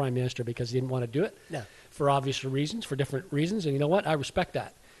run for prime minister because he didn't want to do it No. for obvious reasons, for different reasons. And you know what? I respect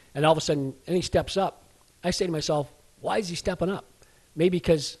that. And all of a sudden, and he steps up. I say to myself, why is he stepping up? Maybe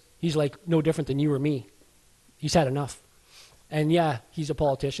because he's like no different than you or me. He's had enough. And yeah, he's a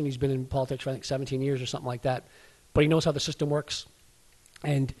politician. He's been in politics for I think 17 years or something like that. But he knows how the system works.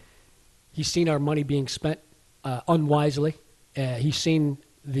 And he's seen our money being spent unwisely. He's seen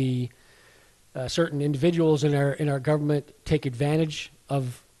the certain individuals in our government take advantage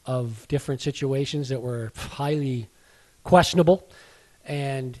of different situations that were highly questionable,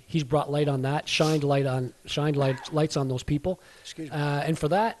 and he's brought light on that, shined lights on those people. Excuse me. And for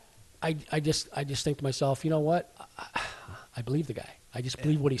that, I just think to myself, you know what? I believe the guy. I just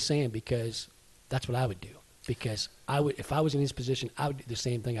believe what he's saying because that's what I would do. Because if I was in his position, I would do the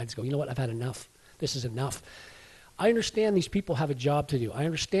same thing. I'd just go, you know what? I've had enough. This is enough. I understand these people have a job to do. I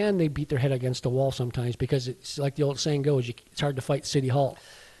understand they beat their head against the wall sometimes because it's like the old saying goes, it's hard to fight City Hall.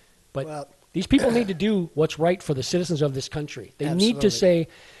 But these people need to do what's right for the citizens of this country. They need to say,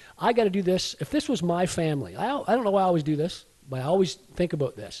 I got to do this. If this was my family, I don't know why I always do this, but I always think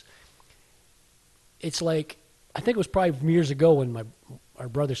about this. It's like, I think it was probably years ago when our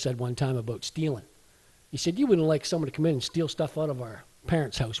brother said one time about stealing. He said, you wouldn't like someone to come in and steal stuff out of our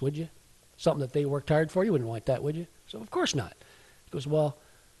parents' house, would you? Something that they worked hard for. You wouldn't want that, would you? So, of course not. He goes, well,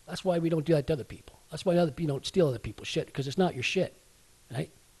 that's why we don't do that to other people. That's why you don't steal other people's shit, because it's not your shit, right?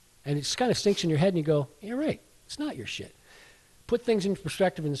 And it just kind of sinks in your head, and you go, you're right. It's not your shit. Put things in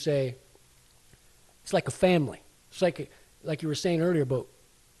perspective and say, it's like a family. It's like you were saying earlier about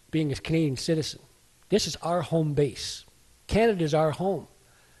being a Canadian citizen. This is our home base. Canada is our home,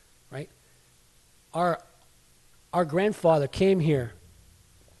 right? Our grandfather came here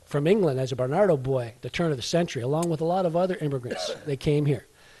from England as a Bernardo boy at the turn of the century, along with a lot of other immigrants. They came here.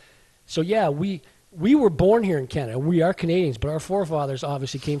 So yeah, we were born here in Canada. We are Canadians, but our forefathers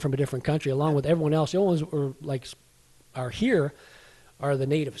obviously came from a different country, along with everyone else. The only ones who are here are the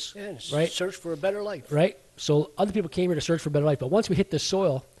natives, right? Search for a better life. Right? So other people came here to search for a better life. But once we hit this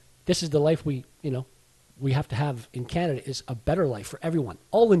soil, this is the life we have to have in Canada, is a better life for everyone,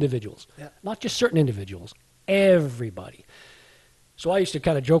 all individuals, not just certain individuals, everybody. So I used to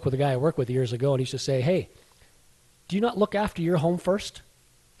kind of joke with a guy I worked with years ago, and he used to say, hey, do you not look after your home first?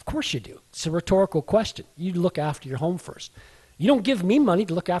 Of course you do. It's a rhetorical question. You look after your home first. You don't give me money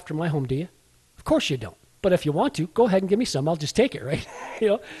to look after my home, do you? Of course you don't. But if you want to, go ahead and give me some. I'll just take it, right?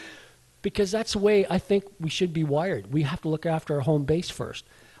 Because that's the way I think we should be wired. We have to look after our home base first.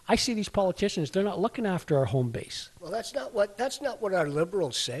 I see these politicians, they're not looking after our home base. Well, that's not what our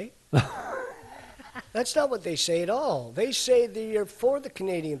liberals say. That's not what they say at all. They say they're for the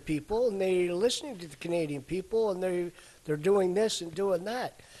Canadian people, and they're listening to the Canadian people, and they're doing this and doing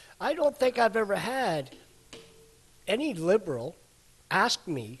that. I don't think I've ever had any liberal ask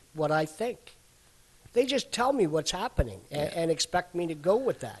me what I think. They just tell me what's happening and expect me to go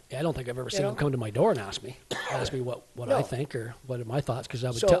with that. Yeah, I don't think I've ever seen them come to my door and ask me what No. I think or what are my thoughts, because I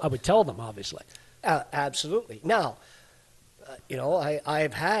would tell them, obviously. Absolutely. Now,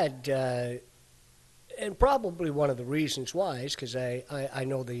 I've had, and probably one of the reasons why is because I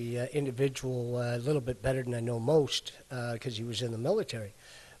know the individual a little bit better than I know most because he was in the military.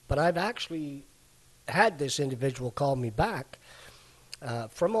 But I've actually had this individual call me back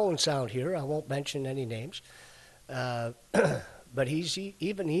from Owen Sound here. I won't mention any names. But he's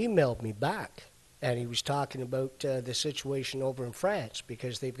even emailed me back, and he was talking about the situation over in France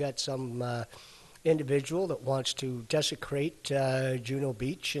because they've got some individual that wants to desecrate Juno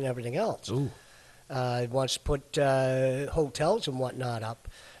Beach and everything else. Ooh. Wants to put hotels and whatnot up,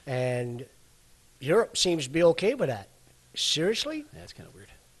 and Europe seems to be okay with that. Seriously? Yeah, that's kind of weird.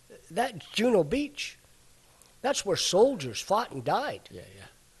 That Juno Beach, that's where soldiers fought and died.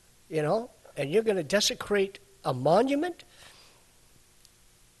 Yeah. And you're going to desecrate a monument?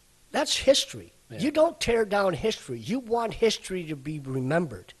 That's history. Yeah. You don't tear down history. You want history to be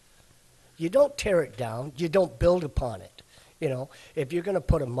remembered. You don't tear it down. You don't build upon it. If you're going to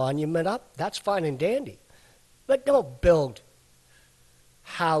put a monument up, that's fine and dandy. But don't build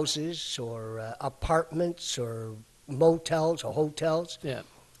houses or apartments or motels or hotels. Yeah.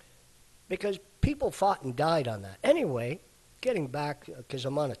 Because people fought and died on that. Anyway, getting back, because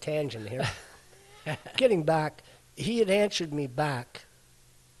I'm on a tangent here. Getting back, he had answered me back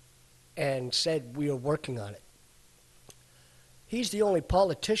and said we are working on it. He's the only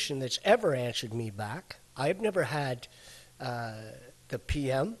politician that's ever answered me back. I've never had the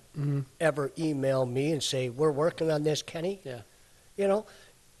PM ever email me and say, we're working on this, Kenny. Yeah. You know,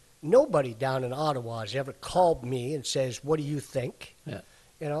 nobody down in Ottawa has ever called me and says, what do you think? Yeah.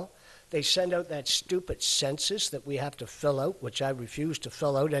 You know, they send out that stupid census that we have to fill out, which I refuse to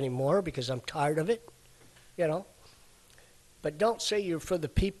fill out anymore because I'm tired of it, you know. But don't say you're for the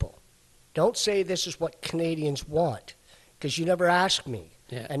people. Don't say this is what Canadians want, because you never asked me.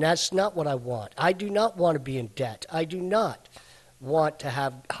 Yeah. And that's not what I want. I do not want to be in debt. I do not want to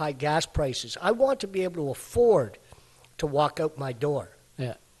have high gas prices. I want to be able to afford to walk out my door.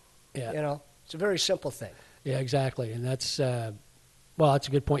 Yeah. Yeah. You know, it's a very simple thing. Yeah, exactly. And that's, well, that's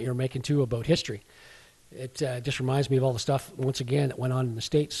a good point you're making, too, about history. It just reminds me of all the stuff, once again, that went on in the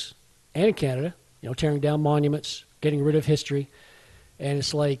States and in Canada, you know, tearing down monuments, getting rid of history. And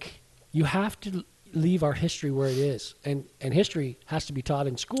it's like, you have to leave our history where it is. And history has to be taught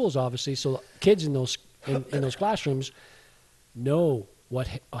in schools, obviously, so kids in those classrooms know what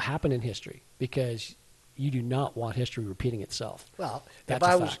happened in history, because you do not want history repeating itself. Well, That's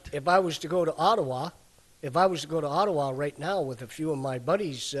a fact. if I was to go to Ottawa right now with a few of my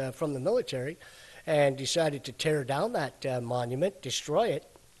buddies from the military and decided to tear down that monument, destroy it,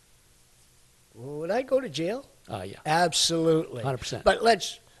 would I go to jail? Yeah. Absolutely. 100%. But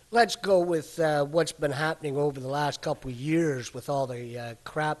let's go with what's been happening over the last couple of years with all the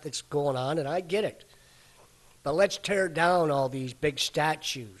crap that's going on, and I get it. But let's tear down all these big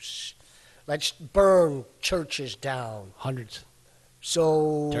statues. Let's burn churches down. Hundreds.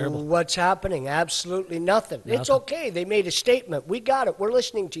 So Terrible. what's happening? Absolutely nothing. It's Nothing. okay. They made a statement. We got it. We're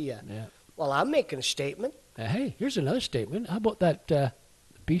listening to you. Yeah. Well, I'm making a statement. Hey, here's another statement. How about that the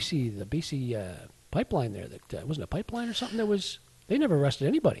BC pipeline there? That wasn't a pipeline or something. They never arrested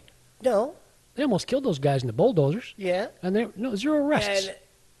anybody. No. They almost killed those guys in the bulldozers. Yeah. And zero arrests. And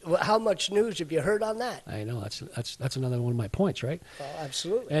how much news have you heard on that? I know, that's another one of my points, right? Oh,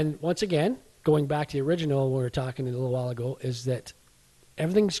 absolutely. And once again, going back to the original we were talking a little while ago, is that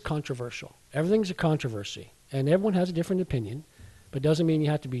everything's controversial. Everything's a controversy, and everyone has a different opinion, but doesn't mean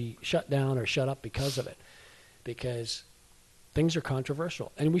you have to be shut down or shut up because of it, because things are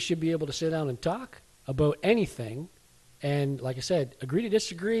controversial, and we should be able to sit down and talk about anything, and like I said, agree to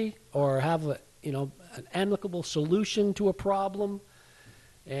disagree, or have an amicable solution to a problem.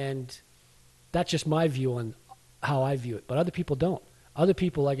 And that's just my view on how I view it. But other people don't. Other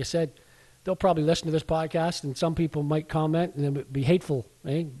people, like I said, they'll probably listen to this podcast, and some people might comment and then be hateful,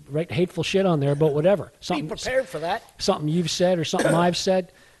 write hateful shit on there about whatever. Be prepared for that. Something you've said or something I've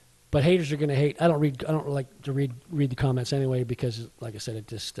said. But haters are going to hate. I don't like to read the comments anyway, because, like I said,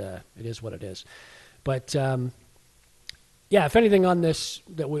 it is what it is. But yeah, if anything on this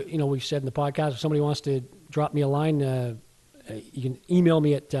that we've said in the podcast, if somebody wants to drop me a line. You can email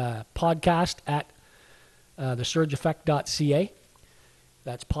me at podcast@thesurgeeffect.ca.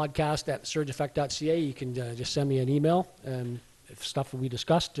 That's podcast@thesurgeeffect.ca. You can just send me an email if stuff we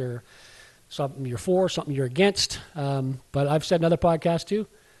discussed or something you're for, something you're against. But I've said in other podcasts too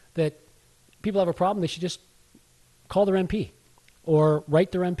that people have a problem. They should just call their MP or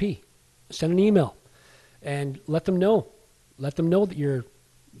write their MP, send an email, and let them know. Let them know that you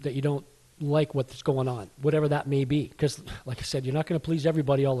don't like what's going on, whatever that may be. Because, like I said, you're not going to please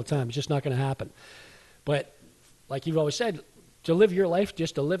everybody all the time. It's just not going to happen. But like you've always said, to live your life,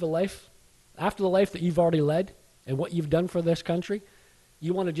 just to live a life, after the life that you've already led and what you've done for this country,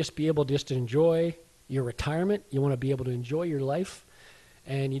 you want to just be able just to enjoy your retirement. You want to be able to enjoy your life.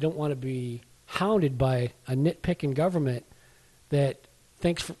 And you don't want to be hounded by a nitpicking government that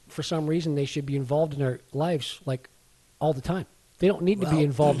thinks for some reason they should be involved in our lives like all the time. They don't need to be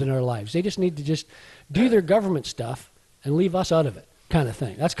involved in our lives. They just need to just do their government stuff and leave us out of it, kind of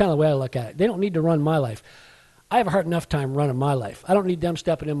thing. That's kind of the way I look at it. They don't need to run my life. I have a hard enough time running my life. I don't need them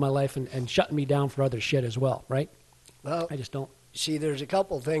stepping in my life and shutting me down for other shit as well, right? Well, I just don't. See, there's a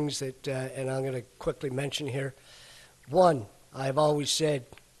couple things that, and I'm going to quickly mention here. One, I've always said,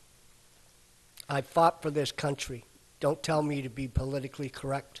 I fought for this country. Don't tell me to be politically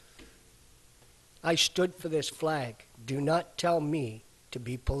correct. I stood for this flag. Do not tell me to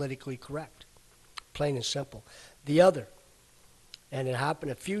be politically correct. Plain and simple. The other, and it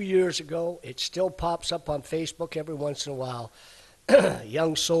happened a few years ago, it still pops up on Facebook every once in a while, a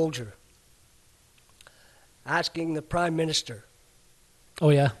young soldier asking the Prime Minister, Oh,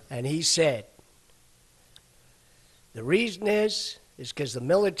 yeah. and he said, the reason is because the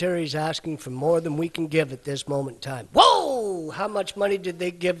military is asking for more than we can give at this moment in time. Whoa! How much money did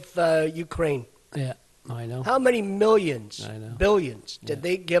they give Ukraine? Yeah, I know. How many millions, I know. billions did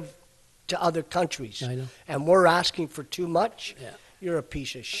they give to other countries? I know. And we're asking for too much? Yeah. You're a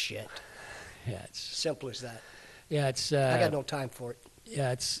piece of shit. Yeah, it's Simple as that. yeah, it's I got no time for it.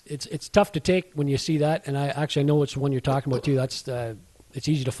 Yeah, it's tough to take when you see that, and I know which one you're talking about too. That's it's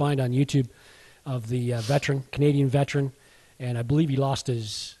easy to find on YouTube of the Canadian veteran, and I believe he lost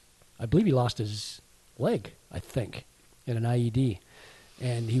his leg, I think, in an IED,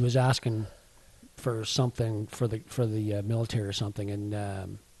 and he was asking for something for the military or something, and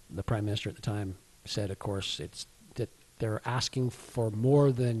the prime minister at the time said, of course, it's that they're asking for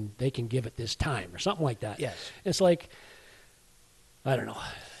more than they can give at this time, or something like that. Yes. It's like, I don't know.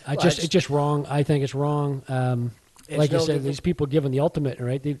 Well, it's just wrong. I think it's wrong. Like you said, these people giving the ultimate,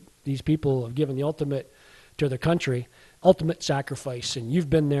 right? These people have given the ultimate to their country, ultimate sacrifice, and you've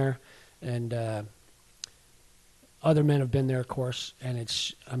been there, and other men have been there, of course,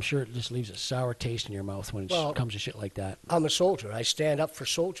 and I'm sure it just leaves a sour taste in your mouth when it comes to shit like that. I'm a soldier. I stand up for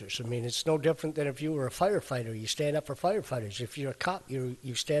soldiers. I mean, it's no different than if you were a firefighter. You stand up for firefighters. If you're a cop, you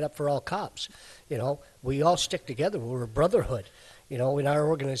stand up for all cops. You know, we all stick together. We're a brotherhood, you know, in our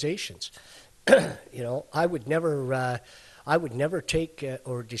organizations. You know, I would never take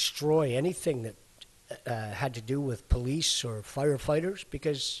or destroy anything that had to do with police or firefighters,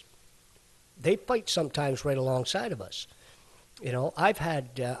 because they fight sometimes right alongside of us. You know, I've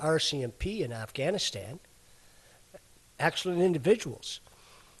had RCMP in Afghanistan, excellent individuals.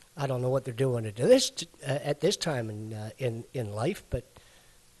 I don't know what they're doing at this time in life, but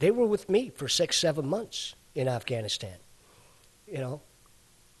they were with me for 6-7 months in Afghanistan. You know,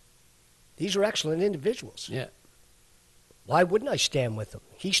 these are excellent individuals. Yeah. Why wouldn't I stand with them?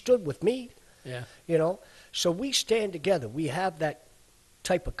 He stood with me. Yeah. You know, so we stand together. We have that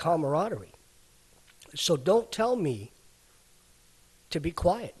type of camaraderie. So don't tell me to be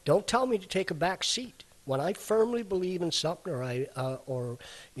quiet. Don't tell me to take a back seat. When I firmly believe in something, or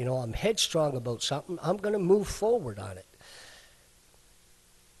you know, I'm headstrong about something, I'm going to move forward on it.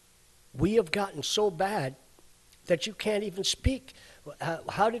 We have gotten so bad that you can't even speak.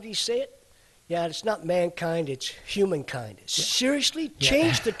 How did he say it? Yeah, it's not mankind, it's humankind. Yeah. Seriously? Yeah.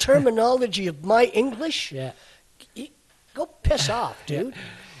 Change the terminology of my English? Yeah. Go piss off, dude. Yeah.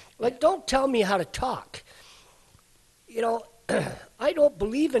 Like, don't tell me how to talk. You know, I don't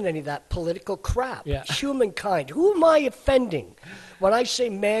believe in any of that political crap. Yeah. Humankind. Who am I offending when I say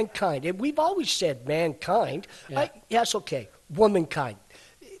mankind? And we've always said mankind. Yeah. Yes, okay. Womankind.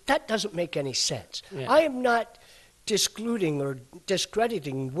 That doesn't make any sense. Yeah. I am not discluding or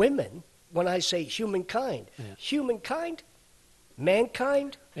discrediting women when I say humankind. Yeah. Humankind?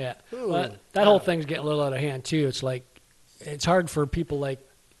 Mankind? Yeah. Well, that whole thing's getting a little out of hand, too. It's like, it's hard for people like,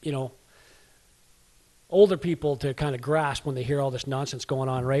 you know, older people to kind of grasp when they hear all this nonsense going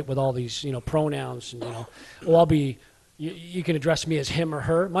on, right, with all these, you know, pronouns, and, you know, well, you can address me as him or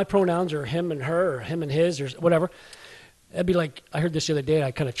her. My pronouns are him and her, or him and his, or whatever. It'd be like, I heard this the other day,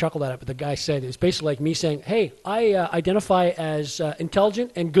 I kind of chuckled at it, but the guy said, it's basically like me saying, hey, I identify as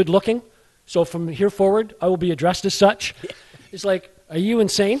intelligent and good looking, so from here forward, I will be addressed as such. It's like, are you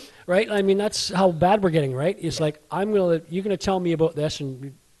insane, right? I mean, that's how bad we're getting, right? It's like, you're gonna tell me about this,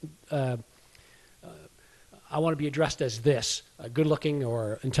 and I want to be addressed as this, good looking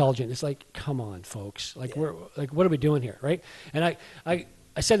or intelligent. It's like, come on, folks. Like, we're like, what are we doing here, right? And I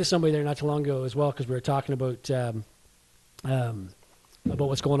said to somebody there not too long ago as well, because we were talking about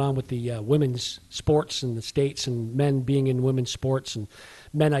what's going on with the women's sports in the States, and men being in women's sports, and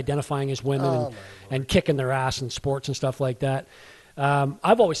men identifying as women, and kicking their ass in sports and stuff like that.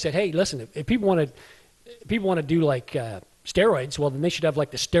 I've always said, hey, listen, if people want to do like steroids, well, then they should have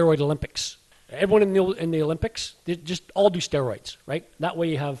like the steroid Olympics. Everyone in the Olympics, they just all do steroids, right? That way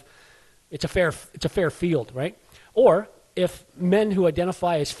you have, it's a fair field, right? Or if men who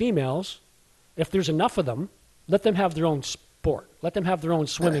identify as females, if there's enough of them, let them have their own sport. Let them have their own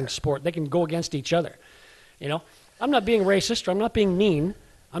swimming sport. They can go against each other. You know, I'm not being racist, or I'm not being mean.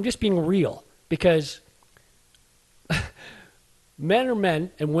 I'm just being real, because men are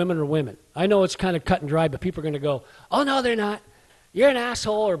men and women are women. I know it's kind of cut and dry, but people are going to go, oh, no, they're not. You're an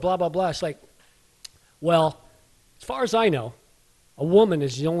asshole, or blah, blah, blah. It's like, well, as far as I know, a woman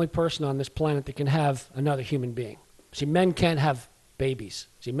is the only person on this planet that can have another human being. See, men can't have babies.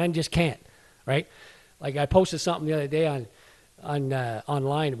 See, men just can't, right? Like, I posted something the other day on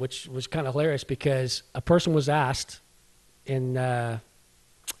online, which was kind of hilarious, because a person was asked in, where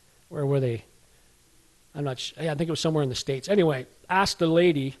were they? I'm not sure. I think it was somewhere in the States. Anyway, asked the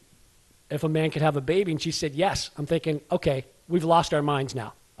lady if a man could have a baby, and she said yes. I'm thinking, okay, we've lost our minds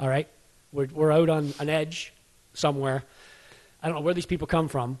now, all right? We're out on an edge somewhere. I don't know where these people come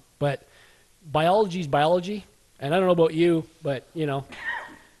from, but biology is biology, and I don't know about you, but, you know,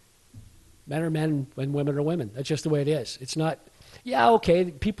 men are men and women are women. That's just the way it is. It's not, yeah,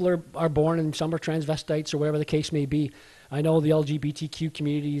 okay, people are born and some are transvestites or whatever the case may be. I know the LGBTQ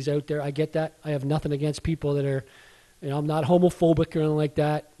community is out there. I get that. I have nothing against people that are, I'm not homophobic or anything like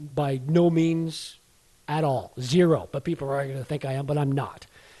that. By no means at all. Zero. But people are going to think I am, but I'm not.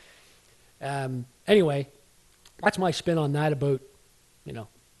 Anyway, that's my spin on that about,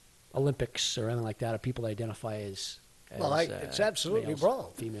 Olympics or anything like that, or people identify as Well, it's absolutely males, wrong.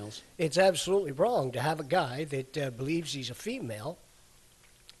 Females. It's absolutely wrong to have a guy that believes he's a female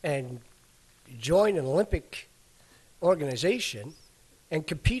and join an Olympic organization and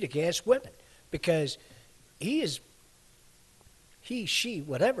compete against women, because he, she,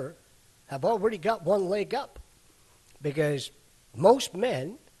 whatever, have already got one leg up, because most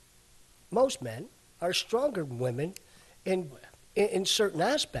men are stronger than women in certain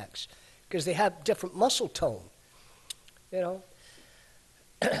aspects, because they have different muscle tone.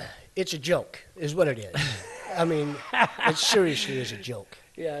 It's a joke, is what it is. I mean, it seriously is a joke.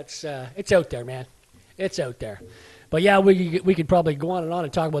 Yeah, it's out there, man. It's out there. But yeah, we could probably go on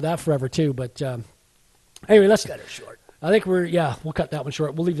and talk about that forever too. But anyway, listen. Cut it short. I think we'll cut that one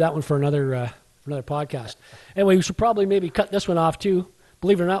short. We'll leave that one for another podcast. Anyway, we should probably maybe cut this one off too.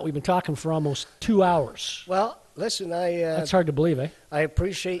 Believe it or not, we've been talking for almost 2 hours. Well, listen, That's hard to believe, eh? I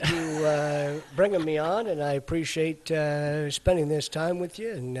appreciate you bringing me on, and I appreciate spending this time with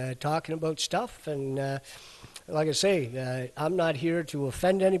you and talking about stuff. And like I say, I'm not here to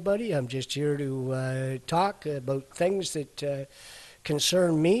offend anybody. I'm just here to talk about things that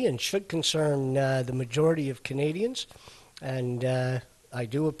concern me and should concern the majority of Canadians. And I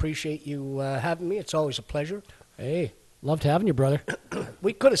do appreciate you having me. It's always a pleasure. Hey, loved having you, brother.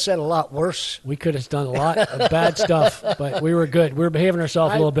 We could have said a lot worse. We could have done a lot of bad stuff, but we were good. We were behaving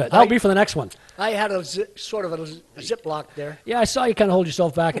ourselves a little bit. That'll be for the next one. I had sort of a ziplock there. Yeah, I saw you kind of hold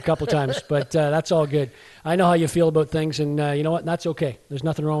yourself back a couple times, but that's all good. I know how you feel about things, and you know what? That's okay. There's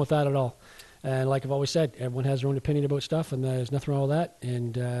nothing wrong with that at all. And like I've always said, everyone has their own opinion about stuff, and there's nothing wrong with that.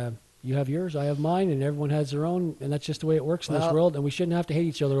 And you have yours, I have mine, and everyone has their own, and that's just the way it works in this world, and we shouldn't have to hate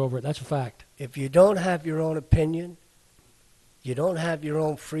each other over it. That's a fact. If you don't have your own opinion, you don't have your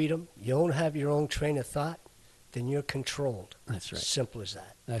own freedom, you don't have your own train of thought, then you're controlled. That's right. Simple as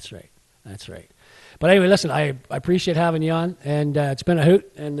that. That's right. That's right. But anyway, listen, I appreciate having you on, and it's been a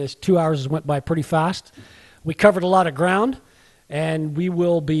hoot, and this 2 hours went by pretty fast. We covered a lot of ground, and we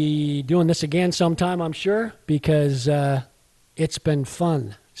will be doing this again sometime, I'm sure, because it's been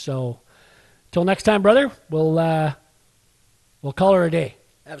fun. So until next time, brother, we'll call her a day.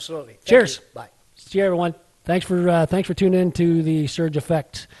 Absolutely. Cheers. Bye. See you, everyone. Thanks for tuning in to the Surge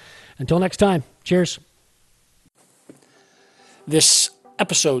Effect. Until next time, cheers. This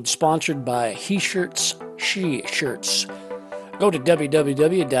episode sponsored by He Shirts, She Shirts. Go to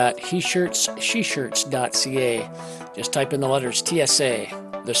www.heshirtsseshirts.ca. Just type in the letters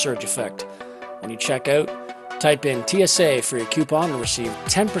TSA, The Surge Effect. When you check out, type in TSA for your coupon and receive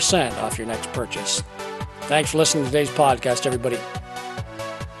 10% off your next purchase. Thanks for listening to today's podcast, everybody.